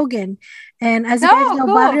Barrio Logan. And as you guys know,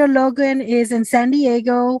 cool. Barrio Logan is in San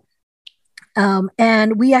Diego.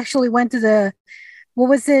 And we actually went to the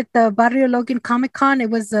Barrio Logan Comic Con. It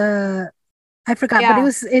was I forgot,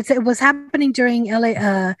 but it was happening during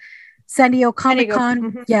LA San Diego Comic Con.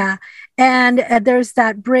 Mm-hmm. Yeah. And there's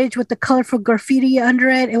that bridge with the colorful graffiti under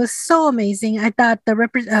it. It was so amazing. I thought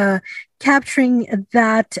the capturing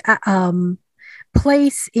that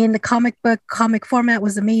place in the comic format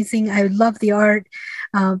was amazing. I love the art.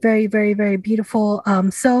 Very, very, very beautiful.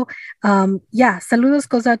 Saludos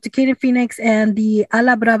goes out to Caden Phoenix and the A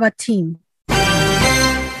La Brava team.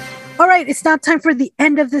 All right, it's now time for the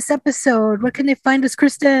end of this episode. Where can they find us,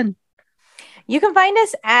 Kristen? You can find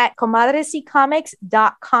us at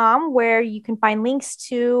comadresycomics.com, where you can find links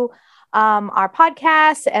to our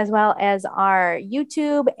podcast, as well as our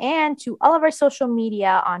YouTube, and to all of our social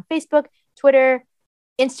media on Facebook, Twitter,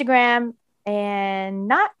 Instagram, and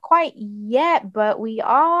not quite yet, but we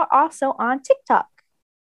are also on TikTok.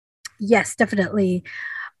 Yes, definitely.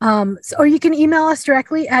 Or you can email us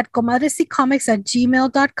directly at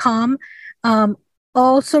comadresycomics@gmail.com.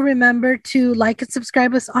 Also remember to like and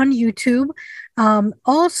subscribe us on YouTube.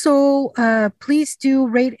 Please do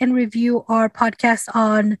rate and review our podcast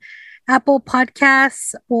on Apple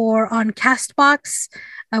Podcasts or on Castbox.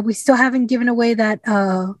 We still haven't given away that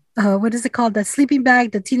what is it called? The sleeping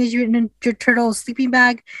bag, the Teenage Mutant Ninja Turtles sleeping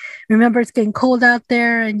bag. Remember, it's getting cold out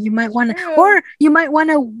there, and you might want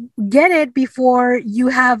to get it before you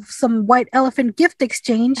have some white elephant gift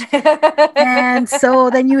exchange. And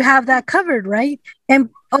so then you have that covered, right?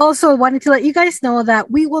 And also wanted to let you guys know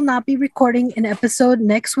that we will not be recording an episode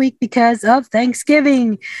next week because of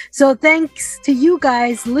Thanksgiving. So thanks to you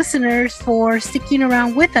guys, listeners, for sticking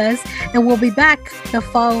around with us, and we'll be back the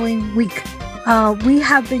following week. We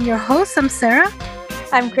have been your hosts. I'm Sarah.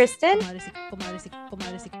 I'm Kristen.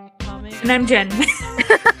 And I'm Jen.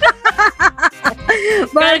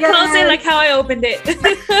 Bye, Gotta close it like how I opened it.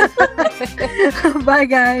 Bye,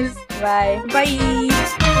 guys. Bye. Bye.